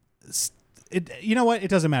 You know what? It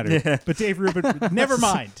doesn't matter. Yeah. But Dave Rubin, never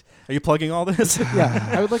mind. Are you plugging all this? Yeah,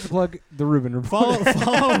 I would like to plug the Rubin Report.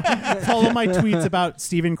 Follow my tweets about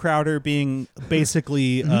Steven Crowder being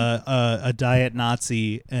basically a diet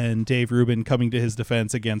Nazi and Dave Rubin coming to his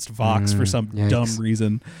defense against Vox for some yikes. dumb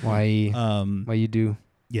reason. Why you do?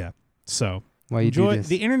 Yeah. So Why you do enjoy. this?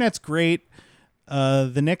 The internet's great.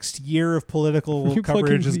 The next year of political You're plugging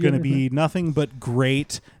coverage is the going to be nothing but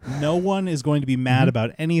great. No one is going to be mad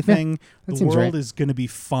about anything. that The seems world right. is going to be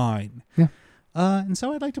fine. Yeah. And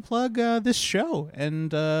so I'd like to plug this show and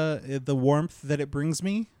the warmth that it brings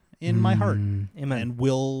me in my heart. Amen. And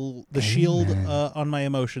will the shield on my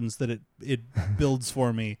emotions that it builds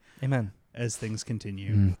for me Amen. as things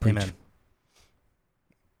continue. Preach. Amen.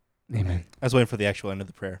 Amen. I was waiting for the actual end of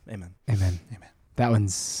the prayer. Amen. Amen. Amen. That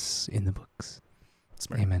one's in the books.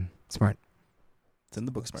 Smart. Amen. Smart. It's in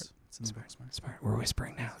the book. Smart. It's in the book, smart. Smart. We're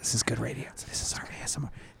whispering now. This is good radio. This is our ASMR.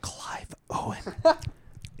 Clive Owen.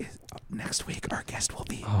 Next week, our guest will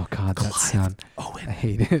be Oh God, that Clive sound. Owen. I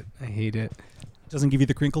hate it. I hate it. Doesn't give you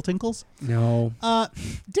the crinkle tinkles. No.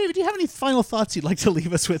 David, do you have any final thoughts you'd like to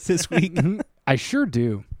leave us with this week? I sure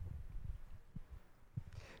do.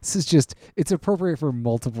 This is just, it's appropriate for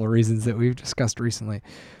multiple reasons that we've discussed recently.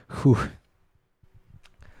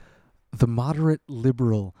 The moderate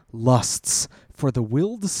liberal lusts for the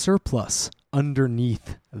willed surplus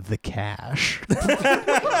underneath the cash.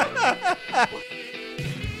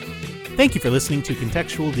 Thank you for listening to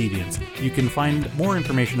Contextual Deviance. You can find more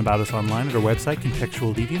information about us online at our website,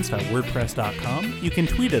 contextualdeviance.wordpress.com. You can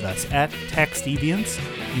tweet at us at textdeviance.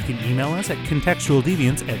 You can email us at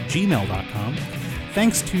contextualdeviance@gmail.com.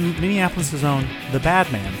 Thanks to Minneapolis' own The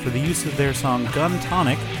Badman for the use of their song Gun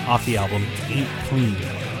Tonic off the album Ain't Clean.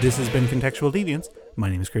 This has been Contextual Deviance. My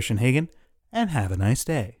name is Christian Hagen, and have a nice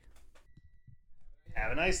day.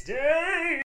 Have a nice day!